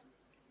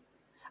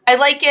 I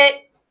like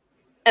it,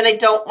 and I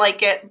don't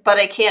like it, but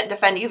I can't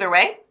defend either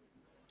way.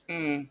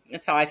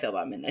 That's how I feel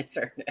about Midnight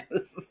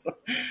Circus.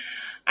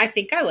 I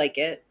think I like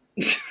it.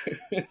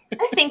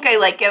 I think I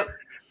like it,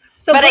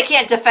 but I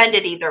can't defend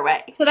it either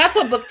way. So that's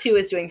what book 2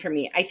 is doing for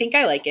me. I think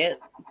I like it,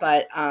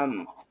 but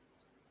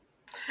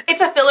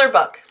it's a filler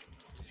book.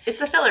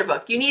 It's a filler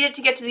book. You need it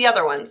to get to the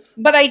other ones.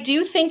 But I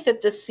do think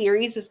that this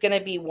series is going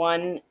to be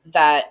one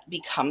that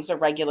becomes a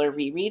regular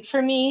reread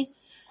for me.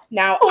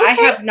 Now, I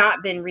have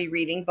not been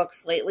rereading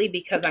books lately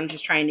because I'm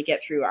just trying to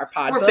get through our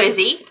pod books. We're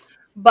busy.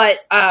 But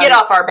get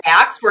off our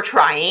backs. We're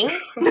trying.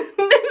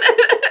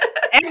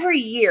 Every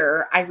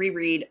year, I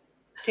reread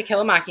To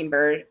Kill a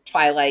Mockingbird,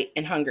 Twilight,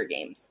 and Hunger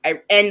Games.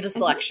 And The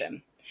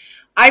Selection.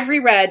 I've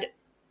reread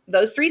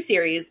those 3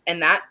 series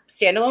and that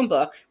standalone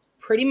book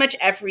pretty much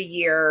every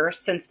year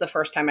since the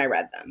first time I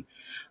read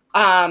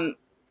them.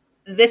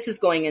 This is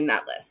going in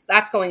that list.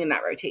 That's going in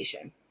that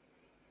rotation.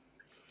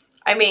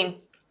 I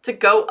mean, to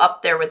go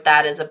up there with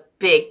that is a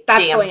big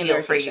damn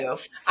deal for you.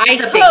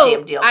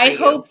 I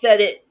hope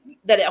that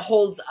it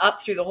holds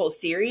up through the whole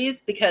series,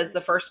 because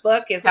the first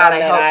book is one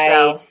that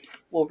I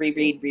will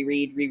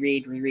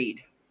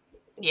reread.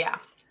 Yeah.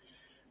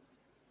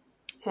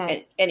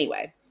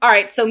 Anyway. All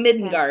right, so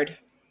Middengard.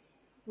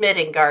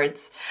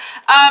 Middengards.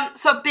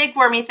 So big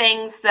wormy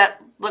things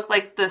that look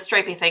like the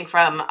stripy thing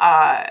from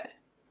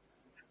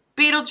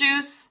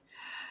Beetlejuice.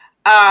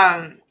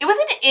 It was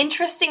an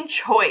interesting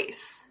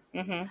choice.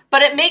 Mm-hmm.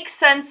 But it makes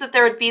sense that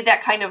there would be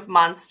that kind of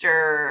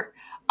monster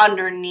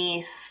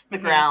underneath the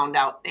ground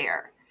out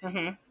there.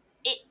 Mm-hmm.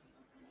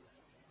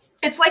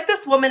 It's like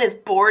this woman is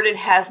bored and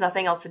has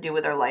nothing else to do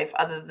with her life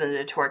other than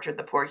to torture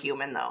the poor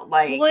human, though.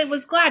 Well, it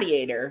was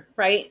Gladiator,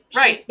 right?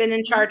 Right. She's been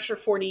in charge for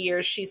 40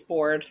 years. She's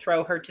bored.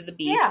 Throw her to the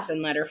beasts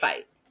and let her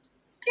fight.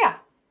 Yeah.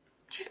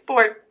 She's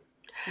bored.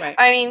 Right.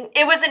 I mean,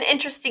 it was an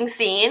interesting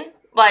scene,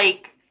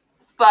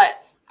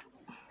 but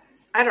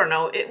I don't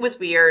know. It was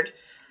weird.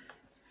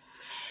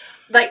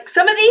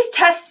 Some of these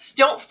tests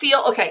don't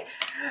feel... Okay.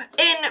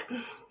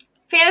 In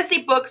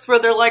fantasy books where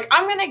they're like,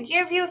 I'm going to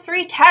give you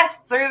 3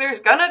 tests, or there's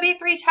going to be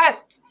 3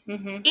 tests.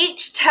 Mm-hmm.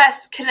 Each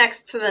test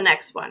connects to the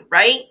next one,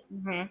 right?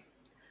 Mm-hmm.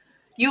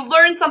 You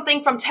learn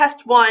something from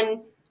test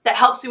 1 that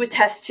helps you with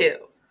test 2,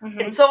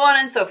 and so on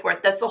and so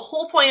forth. That's the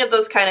whole point of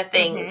those kind of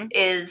things,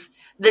 is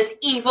this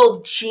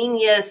evil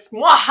genius,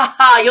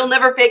 mwahaha, you'll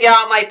never figure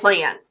out my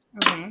plan.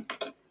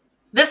 Mm-hmm.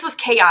 This was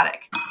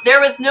chaotic. There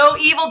was no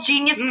evil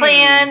genius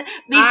plan.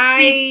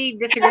 These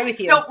disagree with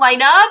you. Don't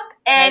line up,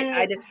 and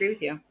I disagree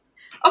with you.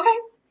 Okay.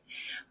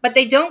 But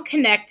they don't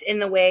connect in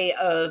the way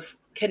of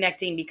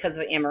connecting because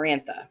of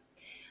Amarantha.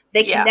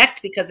 They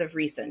connect because of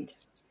Rhysand.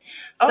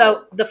 Oh.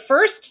 So the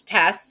first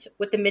test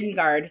with the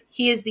Middengard,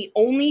 he is the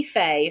only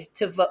Fae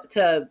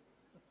to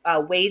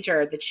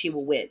wager that she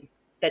will win,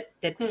 that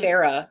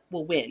Farah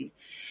will win.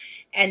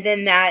 And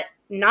then that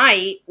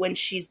night, when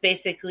she's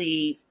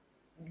basically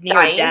near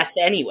death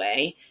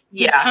anyway,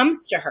 he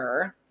comes to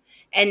her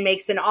and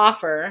makes an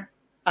offer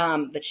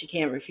that she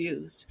can't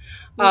refuse,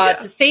 to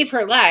save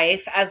her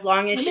life as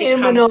long as she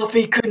comes.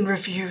 He couldn't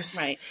refuse.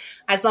 Right.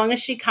 As long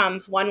as she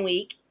comes 1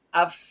 week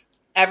of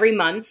every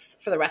month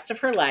for the rest of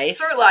her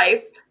life.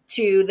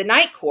 To the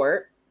Night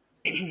Court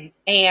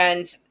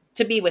and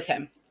to be with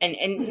him.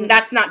 And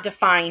that's not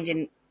defined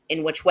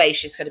in which way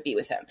she's going to be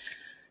with him.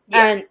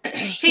 Yeah. And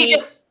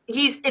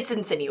it's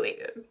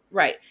insinuated.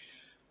 Right.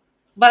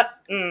 But,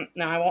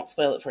 no, I won't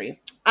spoil it for you.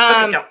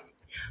 Okay, no.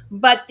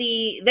 But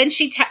then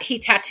he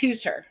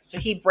tattoos her. So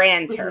he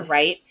brands her,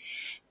 right?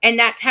 And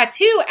that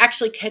tattoo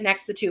actually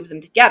connects the 2 of them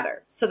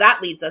together. So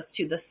that leads us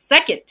to the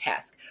second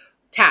task,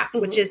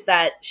 which is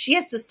that she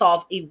has to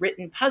solve a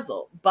written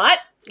puzzle. But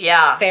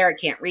Farah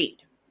can't read.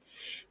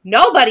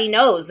 Nobody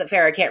knows that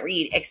Farah can't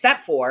read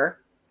except for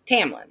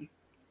Tamlin.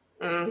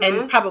 Mm-hmm.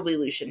 And probably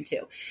Lucien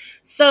too.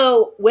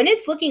 So when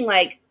it's looking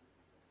like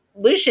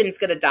Lucien's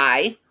going to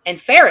die and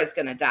Farah's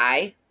going to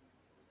die,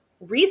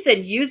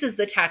 Rhysand uses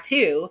the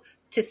tattoo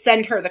to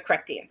send her the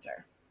correct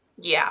answer.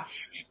 Yeah.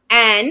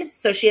 And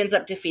so she ends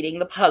up defeating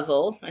the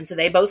puzzle, and so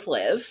they both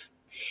live.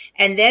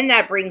 And then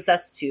that brings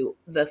us to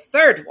the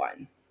third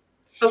one.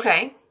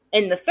 Okay.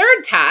 In the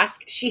third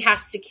task, she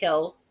has to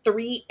kill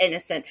 3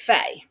 innocent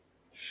Fae.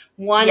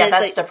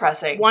 That's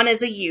depressing. One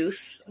is a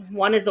youth.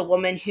 One is a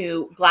woman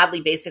who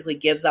gladly basically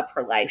gives up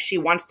her life. She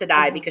wants to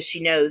die because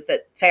she knows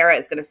that Farah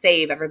is going to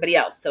save everybody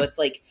else. So it's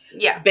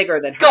bigger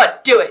than her. Good.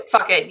 Do it.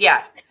 Fuck it.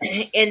 Yeah.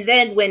 And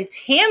then when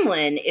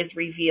Tamlin is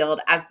revealed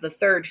as the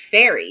third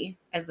fairy,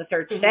 as the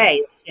third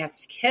Fae she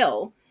has to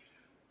kill,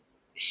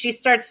 she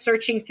starts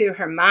searching through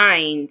her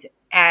mind,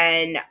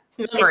 and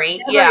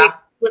memory.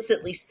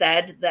 Explicitly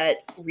said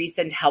that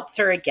Rhysand helps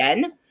her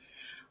again.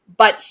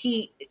 But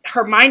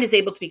her mind is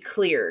able to be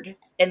cleared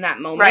in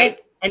that moment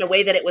in a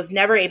way that it was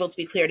never able to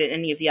be cleared in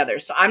any of the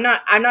others. So I'm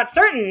not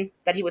certain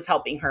that he was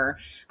helping her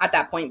at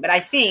that point, but I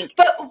think.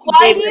 But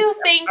why do you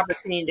think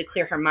opportunity to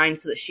clear her mind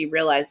so that she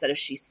realized that if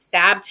she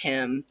stabbed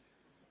him,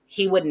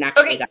 he wouldn't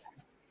actually die.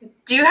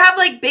 Do you have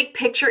big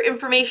picture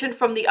information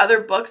from the other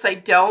books? I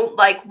don't.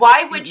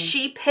 Why would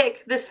she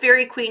pick this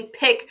fairy queen?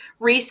 Pick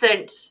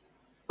Rhysand?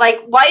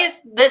 Why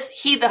is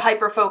he the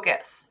hyper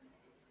focus?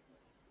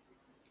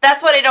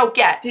 That's what I don't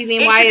get. Do you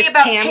mean why is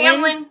about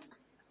Tamlin?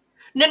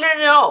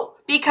 No.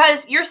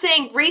 Because you're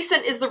saying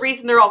Rhysand is the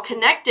reason they're all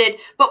connected,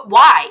 but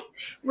why?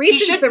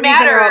 Rhysand is the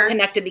reason they're all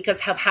connected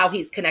because of how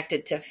he's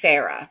connected to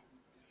Farah.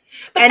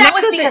 But that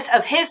was because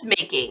of his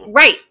making.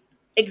 Right.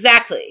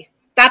 Exactly.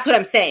 That's what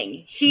I'm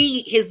saying.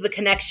 He is the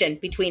connection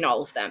between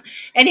all of them.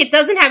 And it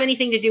doesn't have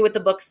anything to do with the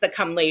books that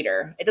come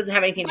later. It doesn't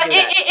have anything to do with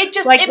that. It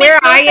just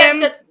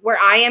where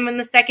I am in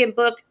the second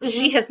book,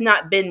 she has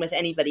not been with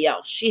anybody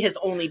else. She has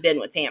only been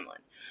with Tamlin.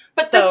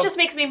 But this just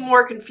makes me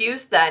more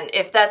confused then,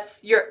 if that's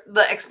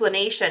the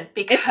explanation.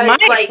 Because it's my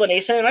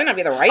explanation. It might not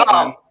be the right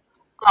one.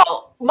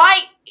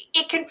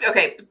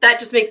 That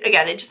just makes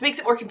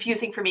it more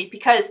confusing for me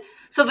because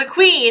so the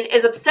queen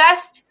is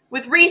obsessed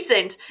with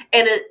Rhysand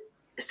and it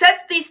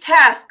sets these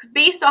tasks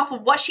based off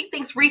of what she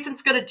thinks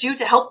Rhysand's going to do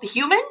to help the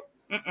human?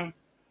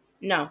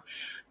 No.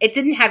 It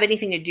didn't have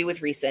anything to do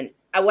with Rhysand.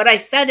 What I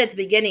said at the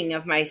beginning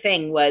of my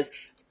thing was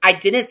I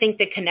didn't think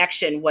the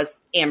connection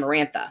was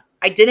Amarantha.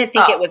 I didn't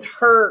think it was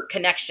her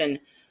connection.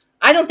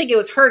 I don't think it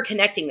was her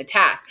connecting the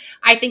task.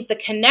 I think the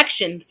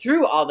connection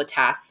through all the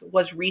tasks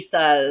was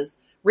Rhysand's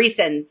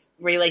Rhysand's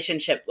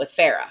relationship with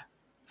Farah.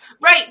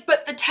 Right,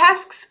 but the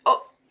tasks...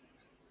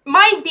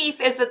 my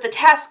beef is that the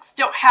tasks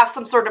don't have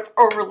some sort of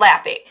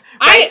overlapping.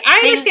 Right?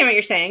 I understand what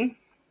you're saying.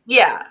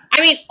 Yeah.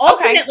 I mean,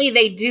 ultimately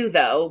they do,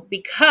 though,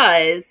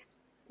 because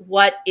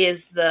what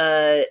is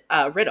the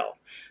riddle?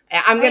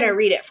 I'm going to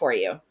read it for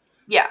you.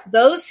 Yeah.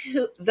 Those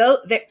who...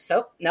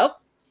 Nope.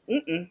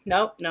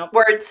 Nope.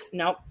 Words.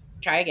 Nope.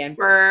 Try again.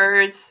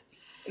 Words.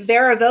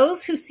 There are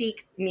those who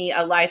seek me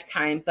a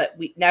lifetime, but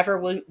we never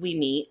will we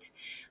meet.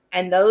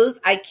 And those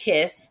I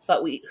kiss,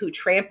 but who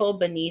trample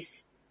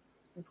beneath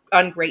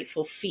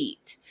ungrateful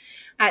feet.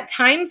 At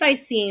times I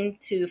seem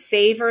to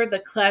favor the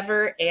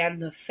clever and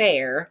the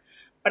fair,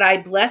 but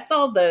I bless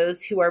all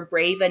those who are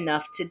brave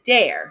enough to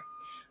dare.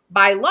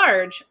 By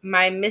large,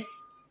 my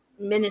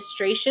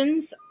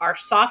ministrations are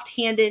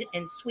soft-handed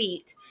and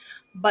sweet,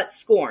 but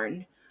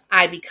scorned,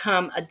 I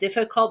become a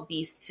difficult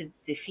beast to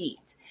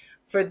defeat.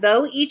 For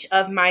though each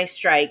of my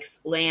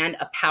strikes land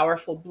a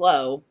powerful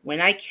blow,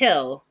 when I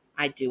kill,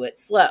 I do it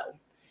slow.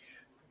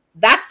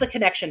 That's the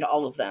connection to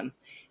all of them.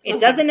 It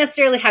doesn't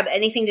necessarily have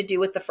anything to do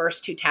with the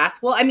first two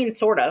tasks. Well, I mean,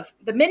 sort of.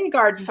 The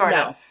Middengard,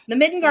 no. The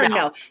Middengard,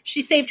 no.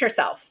 She saved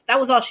herself. That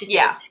was all she said.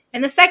 Yeah.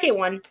 And the second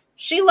one,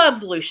 she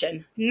loved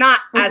Lucien,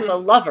 not as a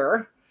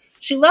lover.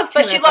 She loved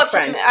him as a friend. But she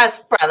loved him as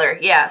brother.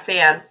 Yeah,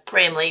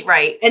 family,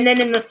 right. And then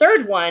in the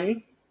third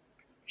one,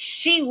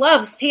 she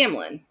loves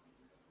Tamlin.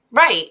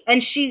 Right.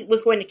 And she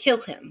was going to kill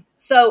him.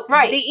 So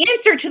the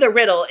answer to the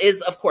riddle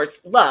is, of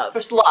course, love.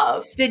 There's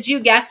love. Did you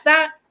guess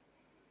that?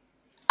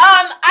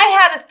 I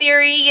had a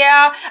theory,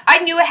 yeah. I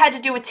knew it had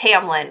to do with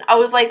Tamlin. I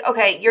was like,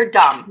 okay, you're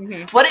dumb.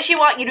 Mm-hmm. What does she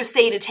want you to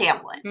say to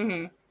Tamlin?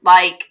 Mm-hmm.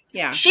 Like,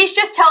 she's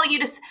just telling you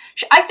to...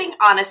 I think,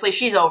 honestly,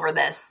 she's over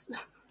this.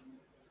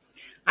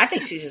 I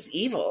think she's just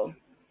evil.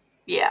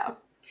 Yeah.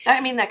 I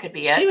mean, that could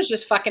be it. She was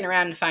just fucking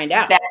around to find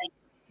out.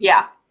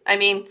 Yeah. I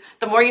mean,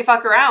 the more you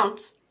fuck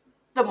around,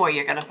 the more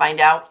you're going to find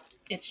out.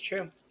 It's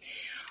true.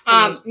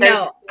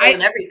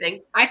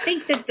 Everything. I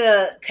think that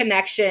the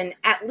connection,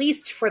 at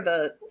least for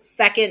the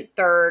second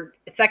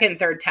and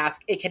third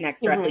task, it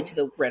connects directly to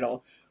the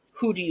riddle.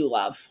 Who do you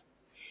love?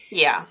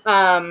 Yeah.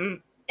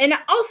 And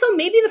also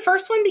maybe the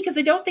first one, because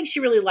I don't think she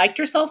really liked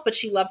herself, but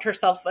she loved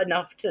herself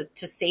enough to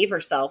save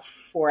herself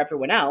for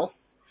everyone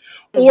else.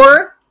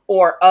 Or,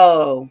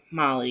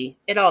 Molly,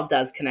 it all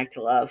does connect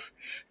to love.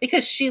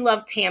 Because she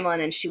loved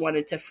Tamlin and she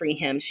wanted to free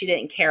him. She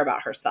didn't care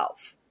about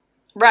herself.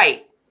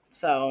 Right.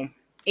 So...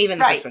 Even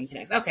the first one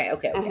connects. Okay.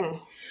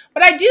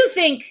 But I do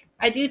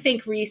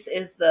think Rhys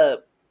is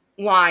the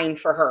line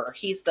for her.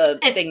 He's the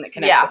thing that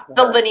connects it for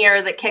the her.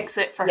 Linear that kicks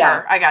it for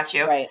her. I got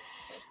you. Right.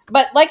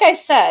 But like I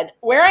said,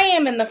 where I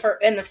am in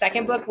the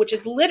second book, which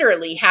is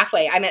literally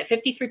halfway, I'm at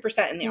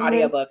 53% in the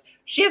audiobook.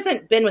 She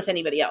hasn't been with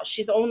anybody else.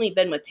 She's only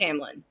been with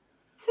Tamlin.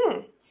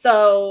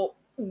 So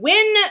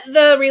when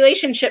the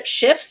relationship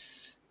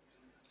shifts,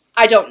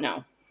 I don't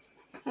know.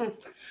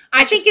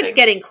 I think it's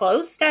getting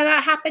close to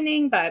that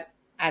happening, but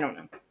I don't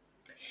know.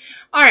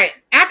 All right.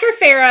 After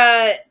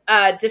Farah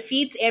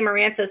defeats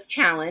Amarantha's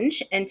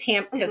challenge and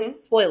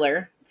because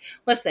spoiler,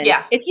 listen,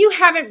 if you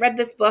haven't read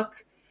this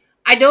book,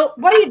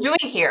 what are you doing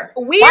here?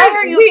 Why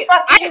are you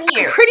fucking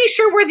here? I'm pretty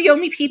sure we're the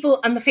only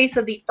people on the face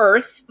of the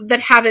earth that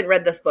haven't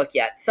read this book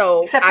yet.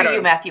 So except for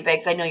you, Matthew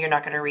Biggs. I know you're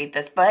not going to read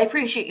this, but I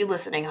appreciate you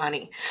listening,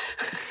 honey.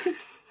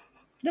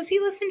 Does he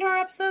listen to our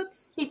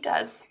episodes? He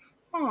does.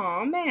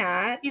 Aw,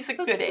 Matt. He's a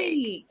good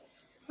egg.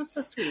 That's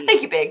so sweet.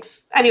 Thank you,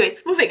 Biggs.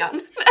 Anyways, moving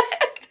on.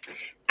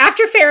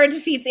 After Farah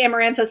defeats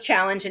Amarantha's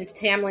challenge and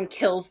Tamlin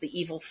kills the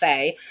evil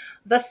Fae,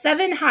 the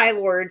 7 High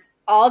Lords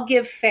all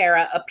give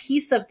Farah a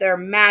piece of their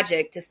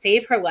magic to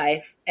save her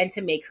life and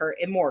to make her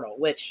immortal,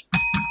 which,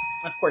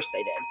 of course,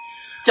 they did.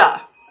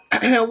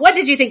 Duh. What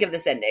did you think of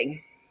this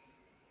ending?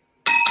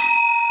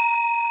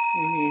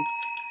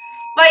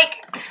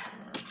 Like,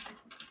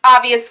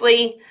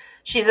 obviously,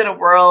 she's in a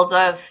world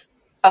of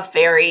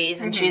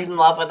fairies, and she's in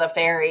love with a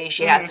fairy.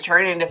 She has to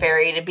turn into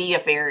fairy to be a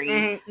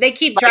fairy. They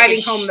keep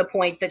driving home the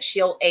point that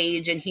she'll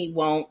age and he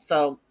won't,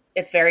 so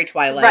it's very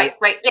Twilight.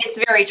 Right. It's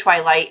very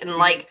Twilight, and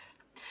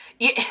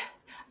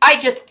I'm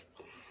just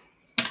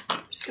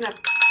gonna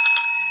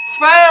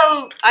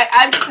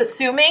I'm just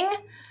assuming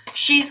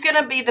she's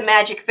gonna be the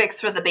magic fix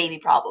for the baby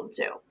problem,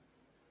 too.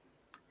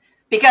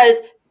 Because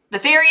the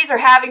fairies are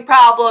having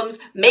problems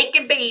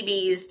making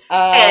babies,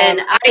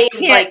 and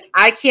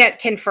I can't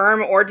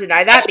confirm or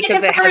deny that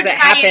because it hasn't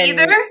happened.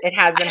 It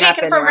hasn't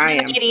happened where I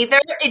am. Either.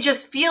 It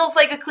just feels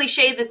like a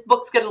cliche this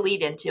book's going to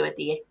lead into at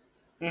the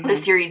the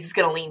series is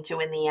going to lean to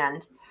in the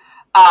end.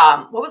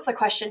 What was the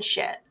question?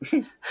 Shit.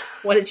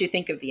 What did you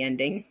think of the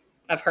ending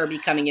of her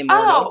becoming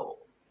immortal? Oh,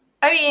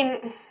 I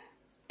mean,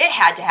 it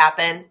had to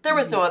happen. There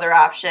was no other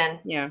option.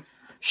 Yeah.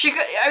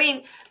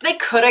 They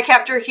could have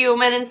kept her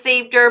human and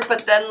saved her,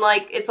 but then,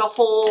 it's a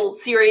whole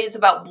series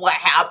about what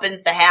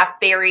happens to half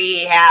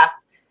fairy, half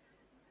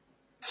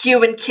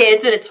human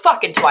kids, and it's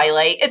fucking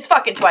Twilight. It's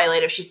fucking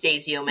Twilight if she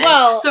stays human.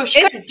 Well, so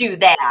she couldn't do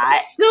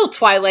that. Still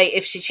Twilight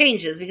if she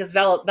changes, because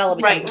Bella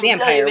becomes a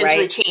vampire,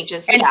 eventually right?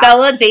 Changes, and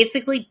Bella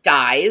basically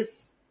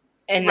dies,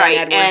 And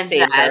then Edward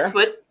saves her.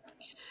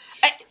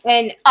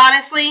 And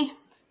honestly,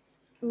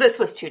 this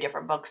was two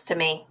different books to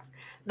me.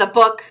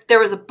 There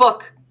was a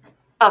book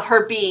of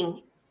her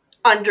being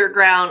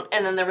underground,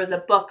 and then there was a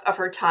book of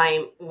her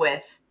time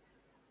with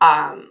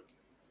Tamlin.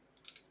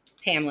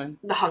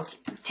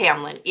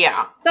 Tamlin,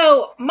 yeah.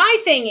 So my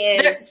thing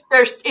is,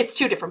 it's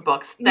two different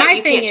books. You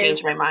can't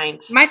change my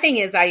mind. My thing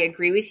is, I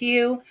agree with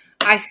you.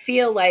 I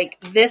feel like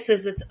this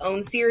is its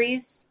own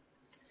series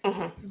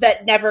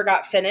that never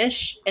got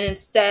finished, and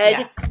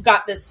instead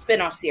got this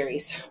spin-off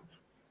series.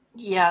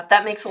 Yeah,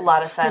 that makes a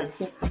lot of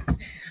sense.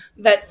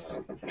 That's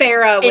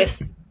Farah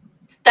with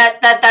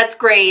that's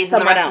Grey's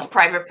and the rest is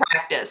Private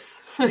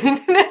Practice.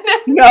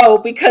 No,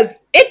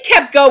 because it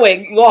kept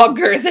going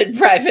longer than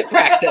Private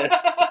Practice.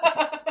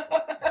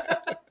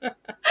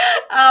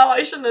 Oh,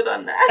 I shouldn't have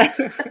done that.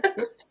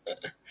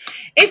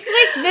 It's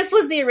like this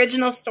was the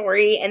original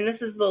story, and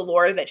this is the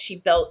lore that she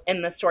built,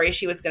 and the story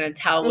she was going to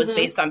tell was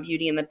based on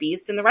Beauty and the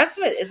Beast, and the rest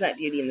of it isn't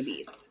Beauty and the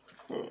Beast.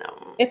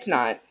 No. It's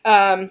not.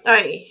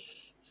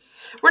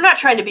 We're not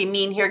trying to be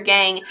mean here,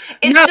 gang.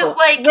 It's just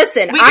like,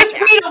 listen, we just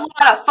read a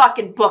lot of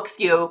fucking books,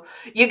 you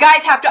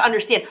guys have to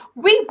understand.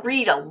 We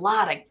read a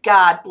lot of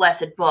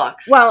God-blessed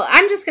books. Well,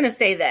 I'm just going to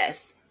say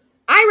this.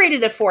 I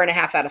rated a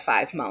 4.5 out of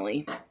 5,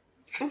 Molly.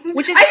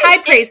 Which is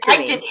high praise for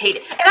me. I didn't hate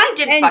it. And I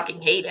didn't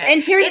fucking hate it.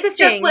 And here's the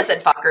thing. Listen,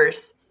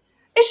 fuckers.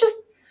 It's just...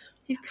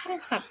 You've got to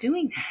stop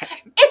doing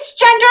that. It's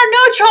gender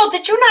neutral.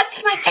 Did you not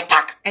see my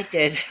TikTok? I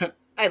did.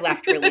 I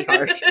laughed really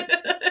hard.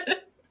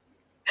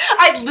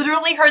 I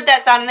literally heard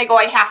that sound and I go,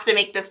 I have to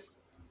make this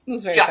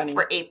just funny.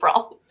 For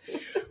April.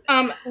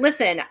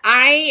 Listen,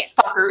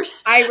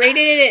 Fuckers. I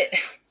rated it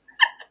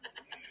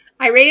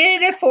a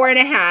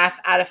 4.5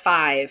 out of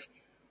 5.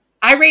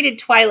 I rated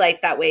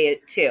Twilight that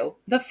way too.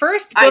 The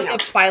first book of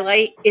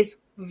Twilight is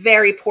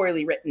very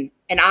poorly written,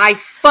 and I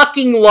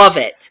fucking love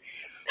it.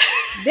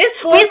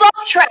 This book, we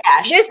love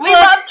trash.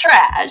 Love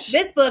trash.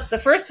 This book, the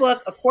first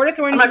book, A Court of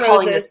Thorns and Roses. I'm not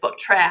calling this book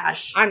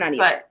trash. I'm not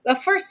either. The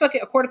first book,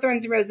 A Court of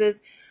Thorns and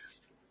Roses,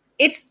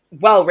 it's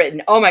well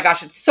written. Oh my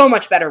gosh, it's so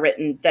much better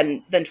written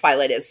than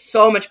Twilight is.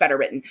 So much better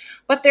written.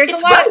 But there's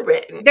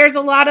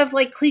a lot of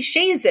like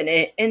cliches in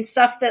it and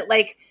stuff that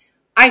like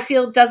I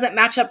feel doesn't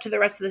match up to the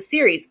rest of the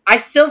series. I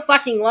still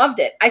fucking loved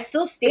it. I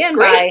still stand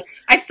by.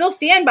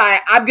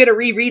 I'm going to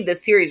reread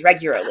this series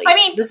regularly. I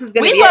mean, this is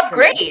going to be we love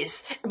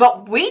Grey's,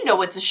 but we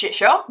know it's a shit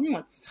show.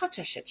 It's such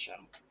a shit show.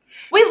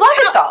 We love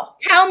it though.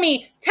 Tell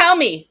me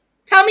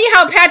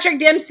how Patrick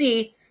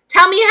Dempsey,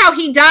 tell me how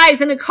he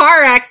dies in a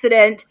car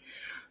accident.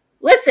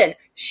 Listen,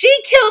 she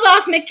killed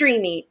off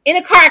McDreamy in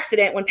a car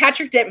accident when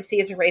Patrick Dempsey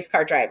is a race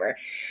car driver.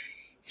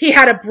 He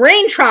had a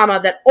brain trauma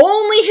that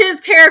only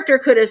his character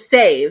could have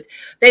saved.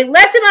 They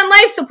left him on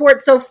life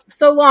support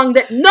so long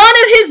that none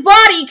of his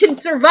body can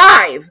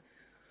survive.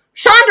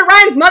 Shonda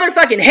Rhimes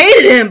motherfucking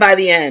hated him by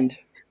the end.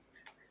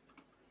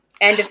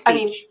 End of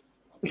speech.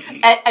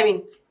 I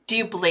mean, do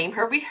you blame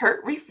her?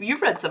 You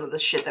read some of the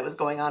shit that was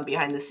going on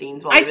behind the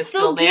scenes while he was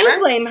still there. I still do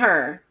blame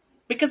her.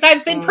 Because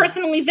I've been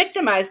personally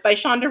victimized by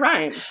Shonda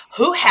Rhimes.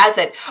 Who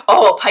hasn't?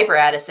 Oh, Piper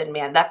Addison,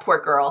 man. That poor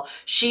girl.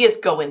 She is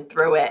going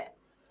through it.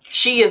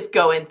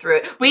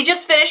 We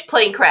just finished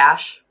Plane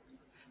Crash.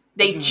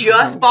 They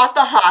just bought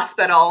the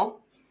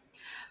hospital.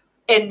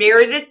 And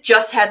Meredith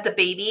just had the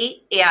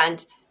baby.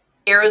 And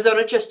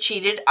Arizona just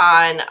cheated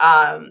on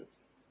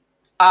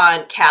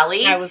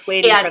Callie. I was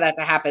waiting for that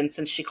to happen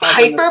since she called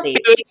Piper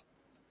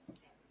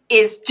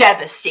is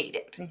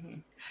devastated. Mm-hmm.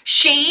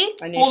 She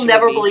will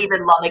never believe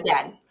in love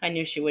again. I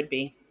knew she would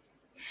be.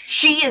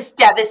 She is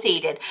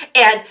devastated.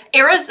 And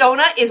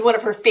Arizona is one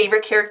of her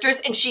favorite characters,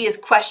 and she is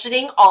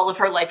questioning all of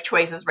her life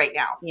choices right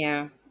now.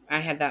 Yeah, I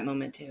had that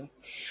moment too.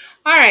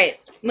 All right,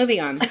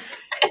 moving on. All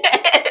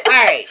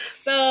right,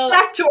 so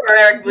back to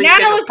our now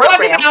let's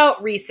talk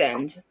about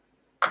Rhysand.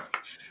 All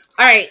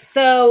right,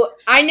 so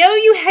I know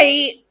you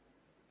hate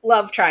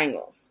love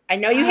triangles. I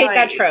know you hate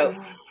that trope.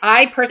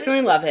 I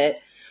personally love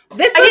it. I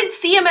didn't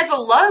see him as a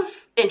love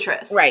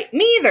interest. Right.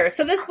 Me either.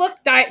 So this book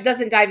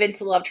doesn't dive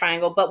into love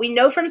triangle, but we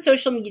know from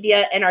social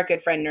media and our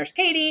good friend Nurse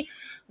Katie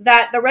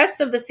that the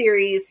rest of the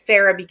series,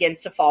 Farah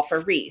begins to fall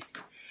for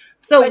Rhys.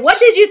 So what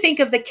did you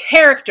think of the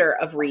character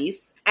of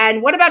Rhys?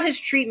 And what about his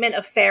treatment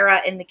of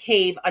Farah in the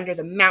cave under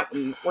the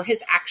mountain? Were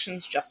his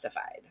actions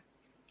justified?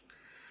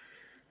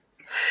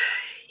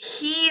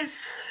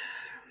 He's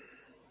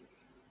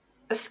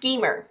a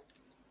schemer.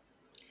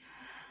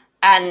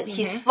 And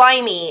he's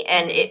slimy,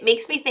 and it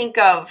makes me think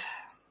of...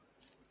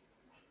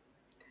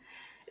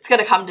 It's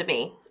going to come to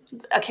me.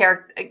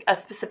 A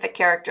specific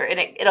character, and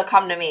it'll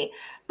come to me.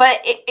 But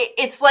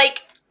it's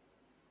like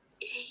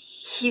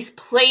he's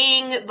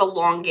playing the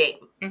long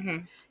game. Mm-hmm.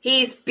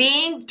 He's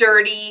being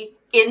dirty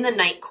in the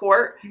Night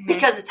Court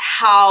because it's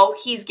how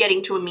he's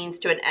getting to a means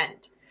to an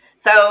end.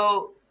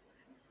 So,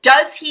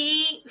 does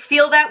he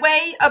feel that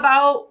way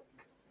about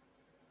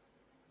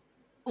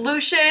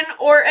Lucien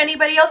or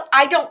anybody else?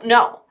 I don't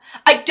know.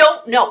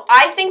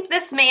 I think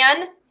this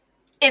man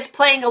is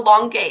playing a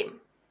long game.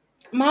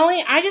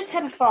 Molly, I just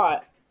had a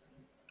thought.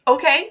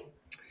 Okay.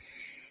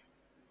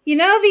 You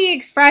know the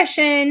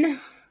expression,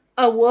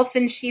 a wolf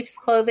in sheep's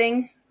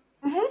clothing?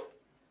 Mm-hmm.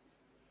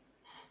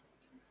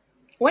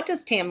 What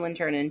does Tamlin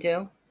turn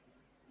into?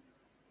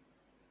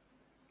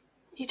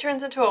 He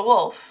turns into a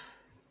wolf.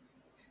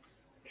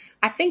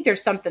 I think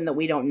there's something that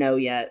we don't know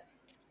yet.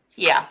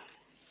 Yeah.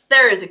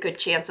 There is a good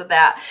chance of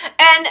that.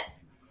 And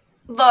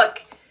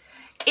look,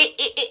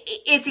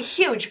 it's a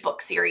huge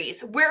book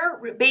series. We're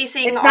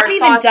basing It's not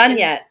even done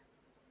yet.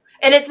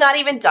 And it's not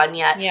even done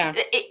yet. Yeah.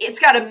 It's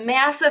got a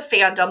massive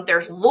fandom.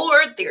 There's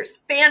lore. There's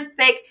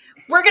fanfic.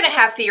 We're going to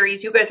have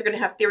theories. You guys are going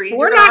to have theories.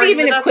 We're not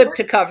even equipped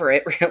to cover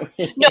it,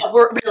 really. No,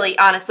 we're really,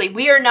 honestly,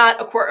 we are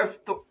not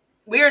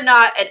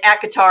an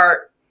ACOTAR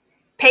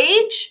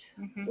page.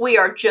 Mm-hmm. We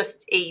are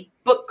just a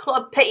book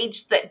club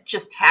page that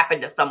just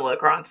happened to stumble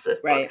across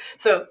this book.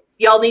 So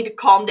y'all need to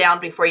calm down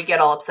before you get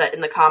all upset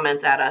in the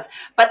comments at us.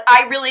 But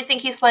I really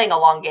think he's playing a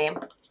long game.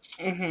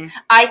 Mm-hmm.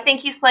 I think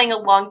he's playing a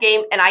long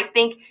game, and I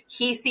think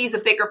he sees a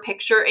bigger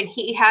picture, and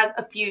he has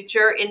a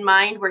future in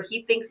mind where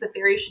he thinks the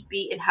fairies should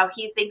be and how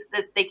he thinks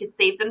that they could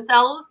save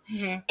themselves.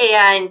 Mm-hmm.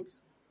 And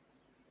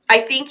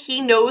I think he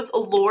knows a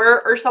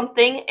lore or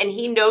something, and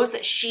he knows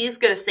that she's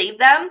going to save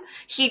them.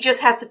 He just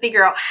has to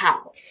figure out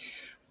how.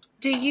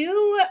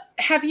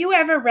 Have you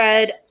ever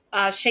read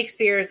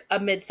Shakespeare's A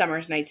Midsummer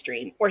Night's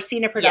Dream or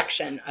seen a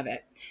production of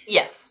it?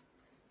 Yes.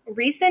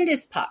 Rhysand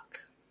is Puck.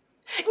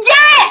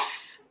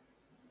 Yes!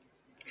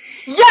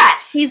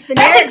 Yes! He's the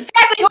That's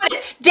exactly who it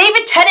is.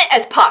 David Tennant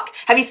as Puck.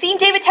 Have you seen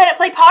David Tennant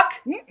play Puck?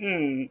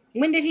 Mm-mm.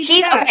 When did he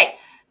do that? Okay.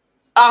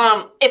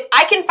 If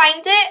I can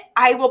find it,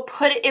 I will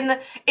put it in the.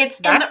 It's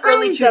in the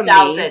early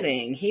 2000s.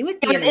 Amazing. He would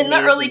be. It was in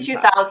the early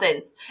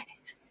 2000s.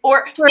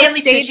 Or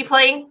Stanley Tucci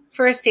playing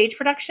for a stage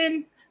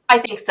production. I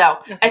think so.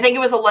 Okay. I think it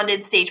was a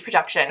London stage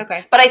production.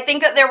 Okay. But I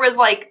think that there was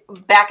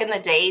back in the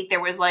day,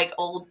 there was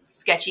old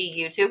sketchy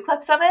YouTube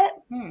clips of it.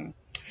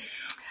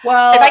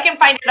 Well, if I can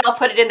find it, I'll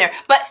put it in there.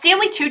 But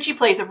Stanley Tucci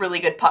plays a really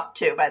good Puck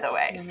too, by the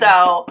way. Mm-hmm.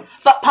 So,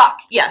 but Puck,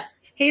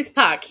 yes. He's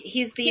Puck.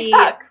 He's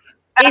Puck.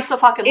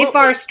 If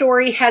our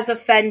story has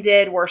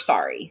offended, we're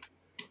sorry.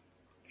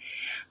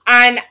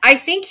 And I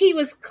think he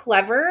was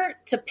clever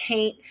to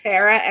paint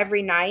Farah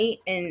every night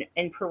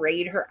and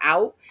parade her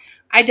out.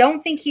 I don't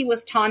think he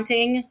was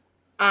taunting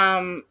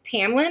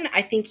Tamlin.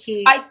 I think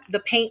the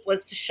paint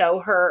was to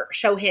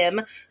show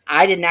him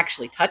I didn't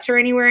actually touch her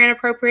anywhere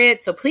inappropriate.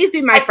 So please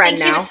be my friend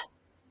now.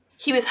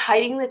 He was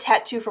hiding the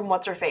tattoo from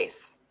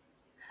What's-Her-Face.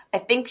 I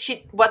think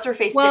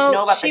What's-Her-Face didn't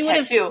know about the tattoo. She would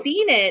have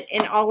seen it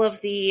in all of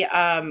the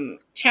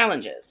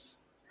challenges.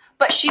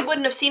 But she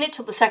wouldn't have seen it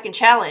till the second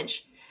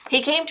challenge.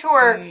 He came to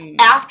her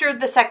after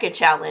the second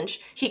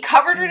challenge. He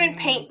covered her in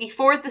paint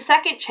before the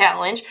second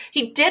challenge.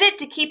 He did it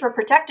to keep her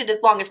protected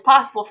as long as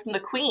possible from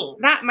the queen.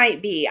 That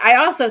might be. I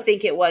also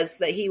think it was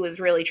that he was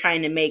really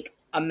trying to make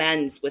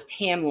amends with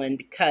Tamlin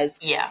because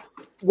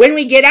when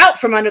we get out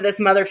from under this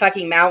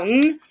motherfucking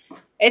mountain,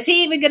 is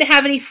he even going to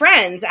have any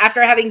friends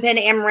after having been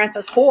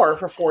Amarantha's whore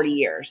for 40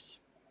 years?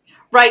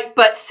 Right,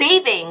 but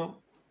saving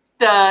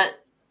the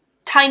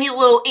tiny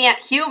little ant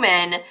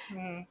human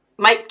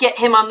might get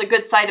him on the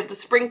good side of the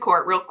spring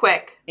court real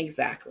quick.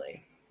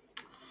 Exactly.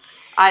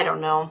 I don't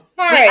know.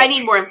 I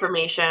need more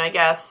information, I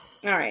guess.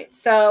 All right.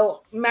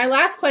 So my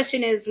last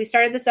question is, we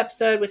started this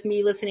episode with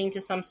me listing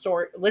some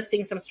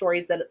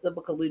stories that the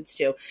book alludes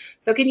to.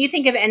 So can you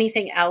think of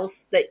anything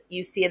else that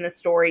you see in the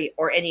story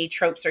or any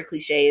tropes or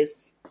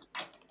cliches?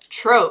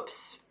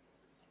 Tropes.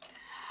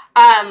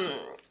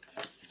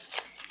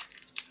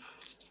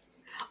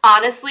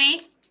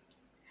 Honestly,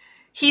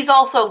 he's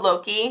also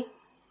Loki.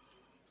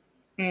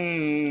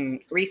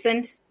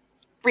 Rhysand?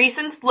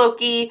 Rhysand's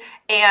Loki,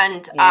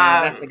 and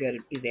that's a good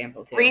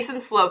example too.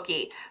 Rhysand's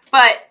Loki,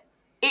 but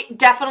it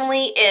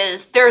definitely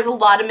is. There's a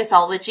lot of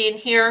mythology in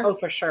here. Oh,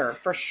 for sure.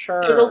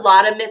 There's a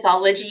lot of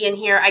mythology in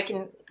here.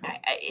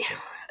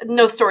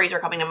 No stories are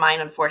coming to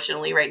mind,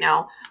 unfortunately, right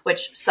now,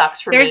 which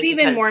sucks for me. There's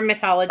even more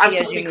mythology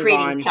as you move on. I'm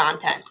creating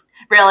content.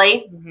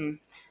 Really? Mm-hmm.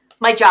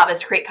 My job is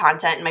to create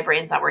content, and my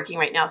brain's not working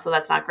right now, so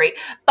that's not great.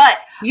 But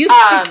you've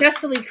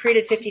successfully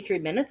created 53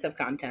 minutes of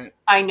content.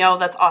 I know,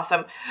 that's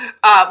awesome.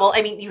 Well,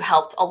 I mean, you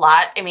helped a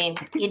lot. I mean,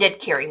 you did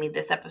carry me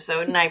this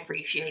episode, and I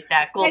appreciate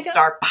that. Gold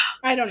star.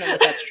 I don't know if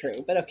that's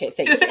true, but okay,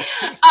 thank you. But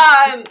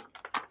I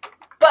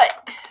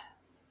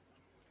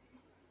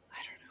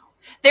don't know.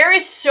 There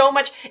is so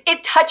much.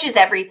 It touches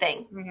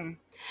everything. Mm-hmm.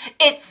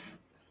 It's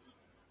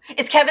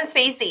Kevin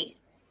Spacey.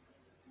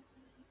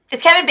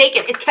 It's Kevin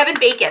Bacon. It's Kevin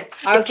Bacon.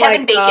 It's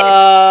Kevin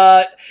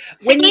Bacon.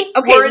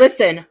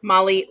 Listen,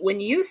 Molly, when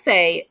you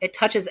say it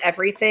touches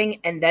everything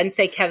and then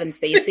say Kevin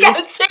Spacey.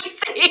 Kevin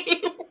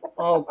Spacey.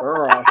 Oh,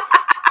 girl.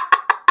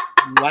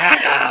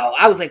 Wow.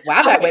 I was like,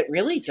 wow, that went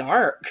really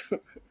dark.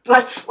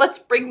 Let's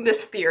bring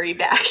this theory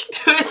back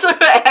to its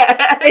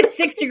It's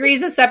 6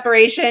 degrees of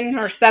separation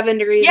or 7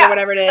 degrees or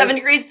whatever it is. 7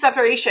 degrees of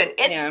separation.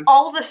 It's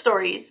all the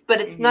stories,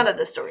 but it's none of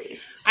the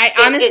stories. I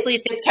honestly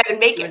think it's Kevin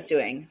Bacon. She was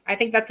doing. I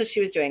think that's what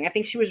she was doing. I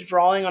think she was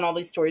drawing on all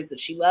these stories that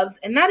she loves,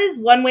 and that is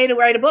one way to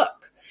write a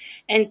book,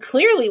 and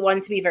clearly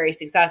one to be very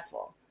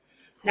successful.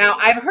 Now,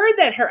 I've heard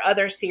that her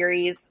other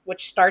series,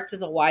 which starts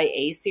as a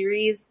YA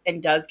series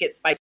and does get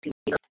spicy,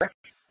 is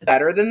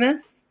better than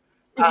this.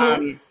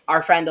 Mm-hmm.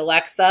 Our friend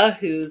Alexa,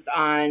 who's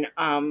on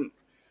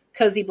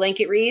Cozy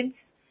Blanket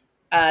Reads,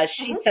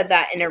 she said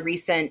that in a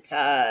recent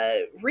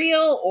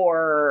reel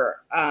or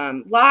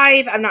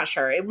live. I'm not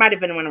sure. It might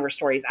have been in one of her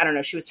stories. I don't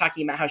know. She was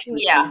talking about how she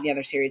was reading the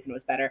other series and it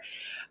was better.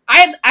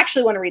 I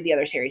actually want to read the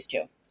other series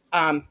too.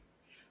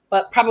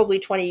 But probably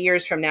 20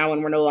 years from now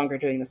when we're no longer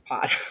doing this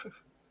pod.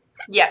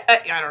 Yeah,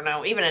 I don't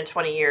know. Even in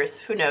 20 years,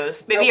 who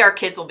knows? Maybe our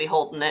kids will be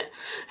holding it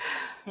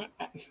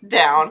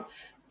down.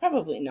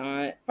 Probably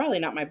not. Probably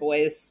not my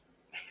boys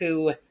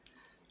who...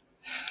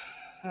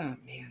 Oh,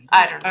 man.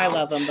 I don't know. I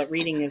love them, but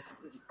reading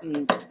is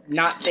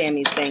not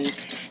Sammy's thing.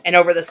 And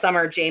over the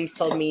summer, James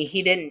told me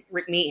he didn't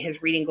meet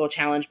his reading goal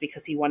challenge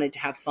because he wanted to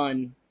have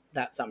fun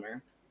that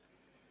summer.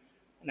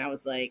 And I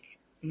was like,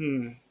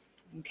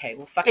 okay,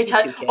 well, fuck you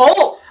too, kid.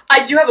 Oh,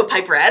 I do have a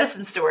Piper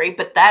Addison story,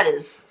 but that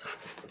is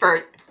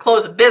for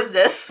close of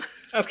business.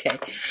 Okay.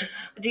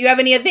 Do you have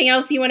anything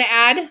else you want to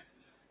add?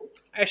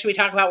 Or should we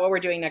talk about what we're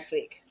doing next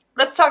week?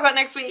 Let's talk about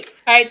next week.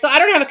 All right, so I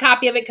don't have a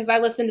copy of it because I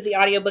listened to the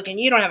audiobook, and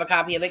you don't have a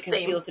copy of it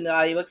because you listened to the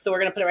audiobook, so we're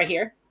going to put it right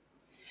here.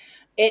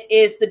 It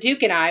is The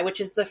Duke and I, which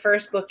is the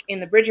first book in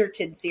the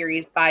Bridgerton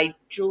series by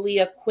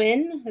Julia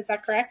Quinn. Is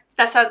that correct?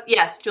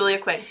 Yes, Julia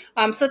Quinn.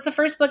 So it's the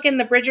first book in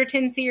the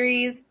Bridgerton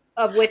series,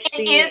 of which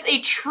it is a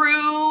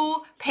true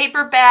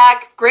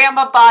paperback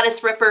Grandma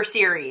Bodice Ripper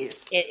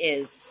series. It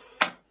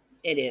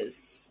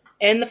is.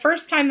 And the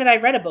first time that I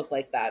read a book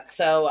like that.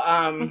 So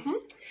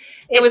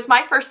it was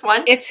my first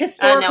one. It's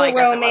historical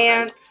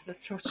romance.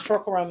 It's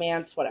historical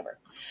romance, whatever.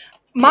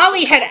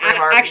 Molly had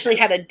actually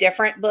had a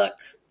different book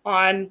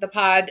on the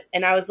pod,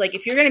 and I was like,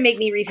 if you're going to make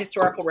me read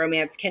historical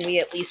romance, can we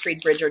at least read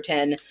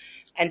Bridgerton?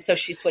 And so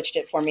she switched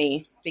it for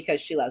me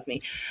because she loves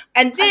me.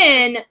 And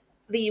then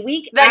the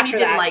week after you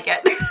didn't like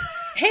it.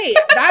 Hey,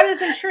 that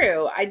isn't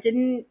true. I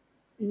didn't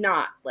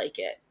not like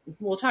it.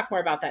 We'll talk more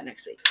about that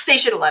next week.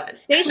 Station 11.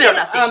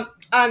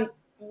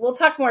 We'll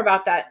talk more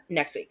about that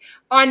next week.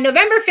 On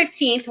November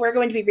 15th, we're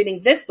going to be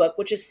reading this book,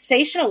 which is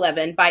Station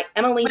 11 by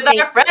Emily With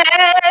our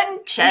friend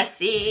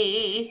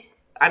Chessie.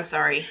 I'm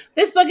sorry.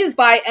 This book is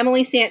by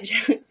Emily St.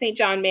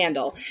 John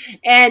Mandel.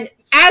 And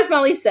as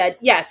Molly said,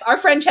 yes, our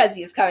friend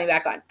Chessie is coming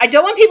back on. I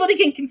don't want people to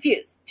get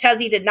confused.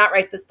 Chessie did not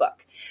write this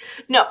book.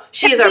 No,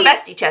 she is our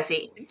bestie,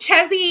 Chessie.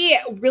 Chessie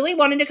really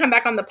wanted to come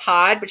back on the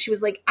pod, but she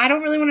was like, I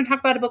don't really want to talk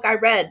about a book I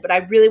read, but I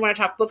really want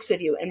to talk books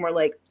with you. And we're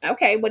like,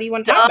 okay, what do you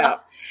want to talk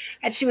about?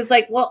 And she was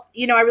like, well,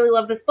 I really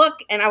love this book.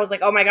 And I was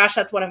like, oh my gosh,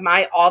 that's one of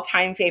my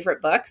all-time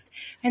favorite books.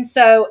 And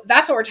so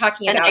that's what we're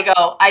talking about. And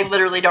I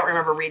literally don't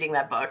remember reading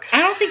that book. I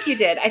don't think you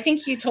did. I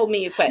think you told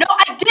me you quit. No,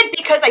 I did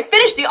because I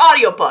finished the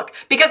audiobook.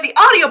 Because the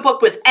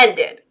audiobook was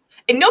ended.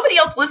 And nobody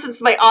else listens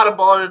to my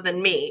Audible other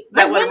than me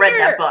that would have read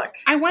that book.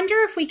 I wonder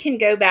if we can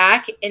go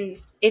back and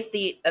if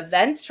the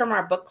events from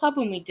our book club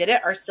when we did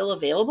it are still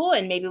available,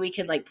 and maybe we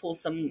can pull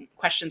some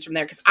questions from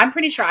there, because I'm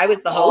pretty sure I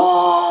was the host.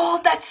 Oh,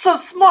 that's so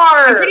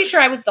smart. I'm pretty sure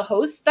I was the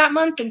host that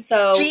month, and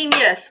so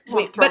genius.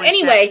 But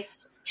anyway,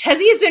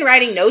 Chessie has been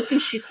writing notes, and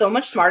she's so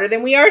much smarter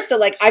than we are.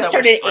 So I've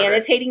started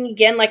annotating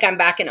again, like I'm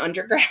back in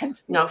undergrad.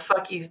 No,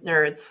 fuck you,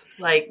 nerds.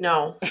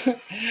 No. I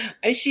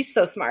mean, she's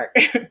so smart.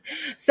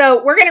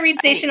 So we're gonna read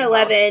Station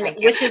 11,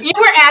 which is you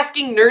were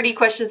asking nerdy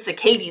questions to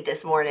Katie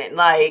this morning,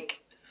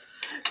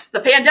 the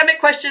pandemic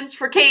questions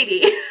for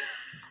Katie.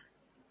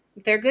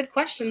 They're good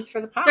questions for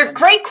the pod. They're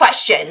great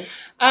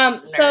questions.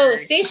 So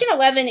Station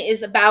 11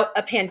 is about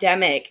a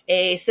pandemic,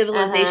 a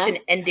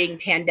civilization-ending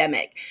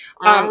pandemic.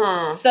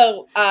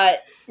 So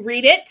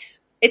read it.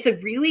 It's a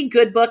really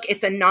good book.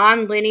 It's a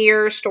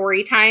non-linear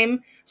storyline.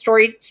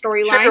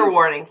 Trigger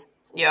warning.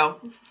 Yo.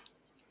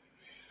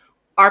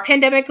 Our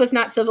pandemic was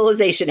not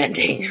civilization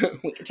ending.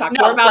 We can talk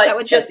more about that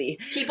with Chessie.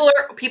 People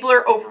are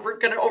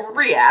going to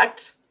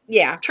overreact.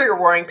 Yeah. Trigger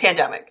warning,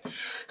 pandemic.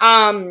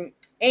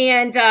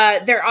 And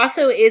there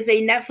also is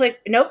a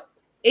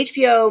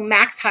HBO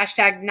Max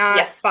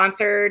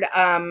 #not-sponsored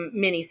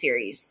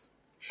miniseries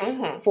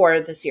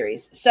for the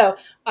series. So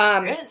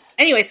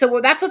anyway,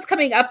 so that's what's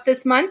coming up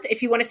this month.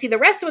 If you want to see the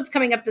rest of what's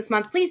coming up this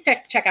month, please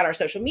check out our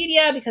social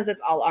media because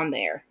it's all on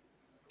there.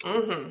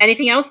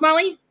 Anything else,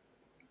 Molly?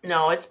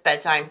 No, it's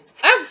bedtime.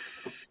 Oh.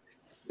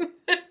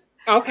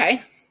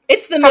 Okay.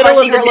 It's the middle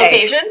of the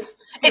day. Locations.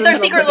 It's our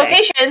secret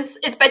locations.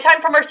 It's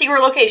bedtime from our secret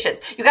locations.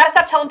 You gotta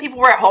stop telling people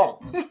we're at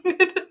home.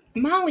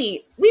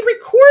 Molly, we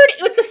record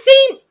with the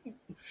same...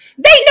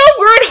 They know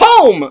we're at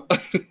home!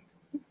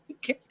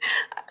 Okay.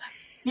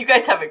 You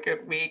guys have a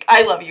good week.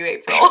 I love you,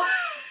 April.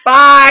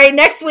 Bye.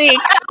 Next week.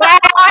 Bye.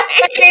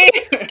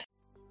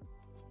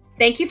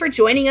 Thank you for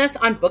joining us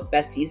on Book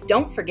Besties.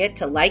 Don't forget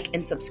to like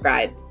and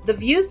subscribe. The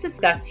views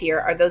discussed here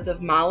are those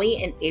of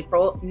Molly and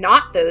April,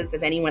 not those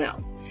of anyone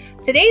else.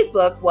 Today's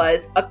book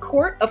was A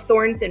Court of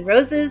Thorns and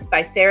Roses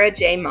by Sarah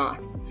J.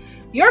 Maas.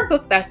 Your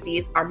book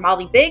besties are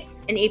Molly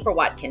Biggs and April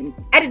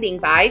Watkins, editing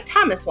by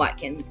Thomas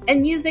Watkins,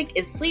 and music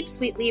is Sleep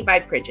Sweetly by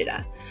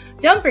Brigida.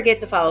 Don't forget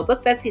to follow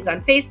Book Besties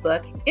on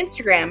Facebook,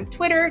 Instagram,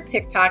 Twitter,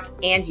 TikTok,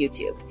 and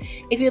YouTube.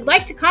 If you'd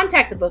like to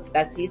contact the Book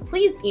Besties,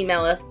 please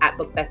email us at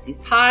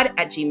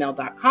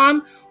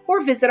bookbestiespod@gmail.com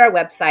or visit our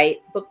website,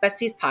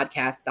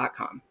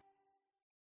 bookbestiespodcast.com.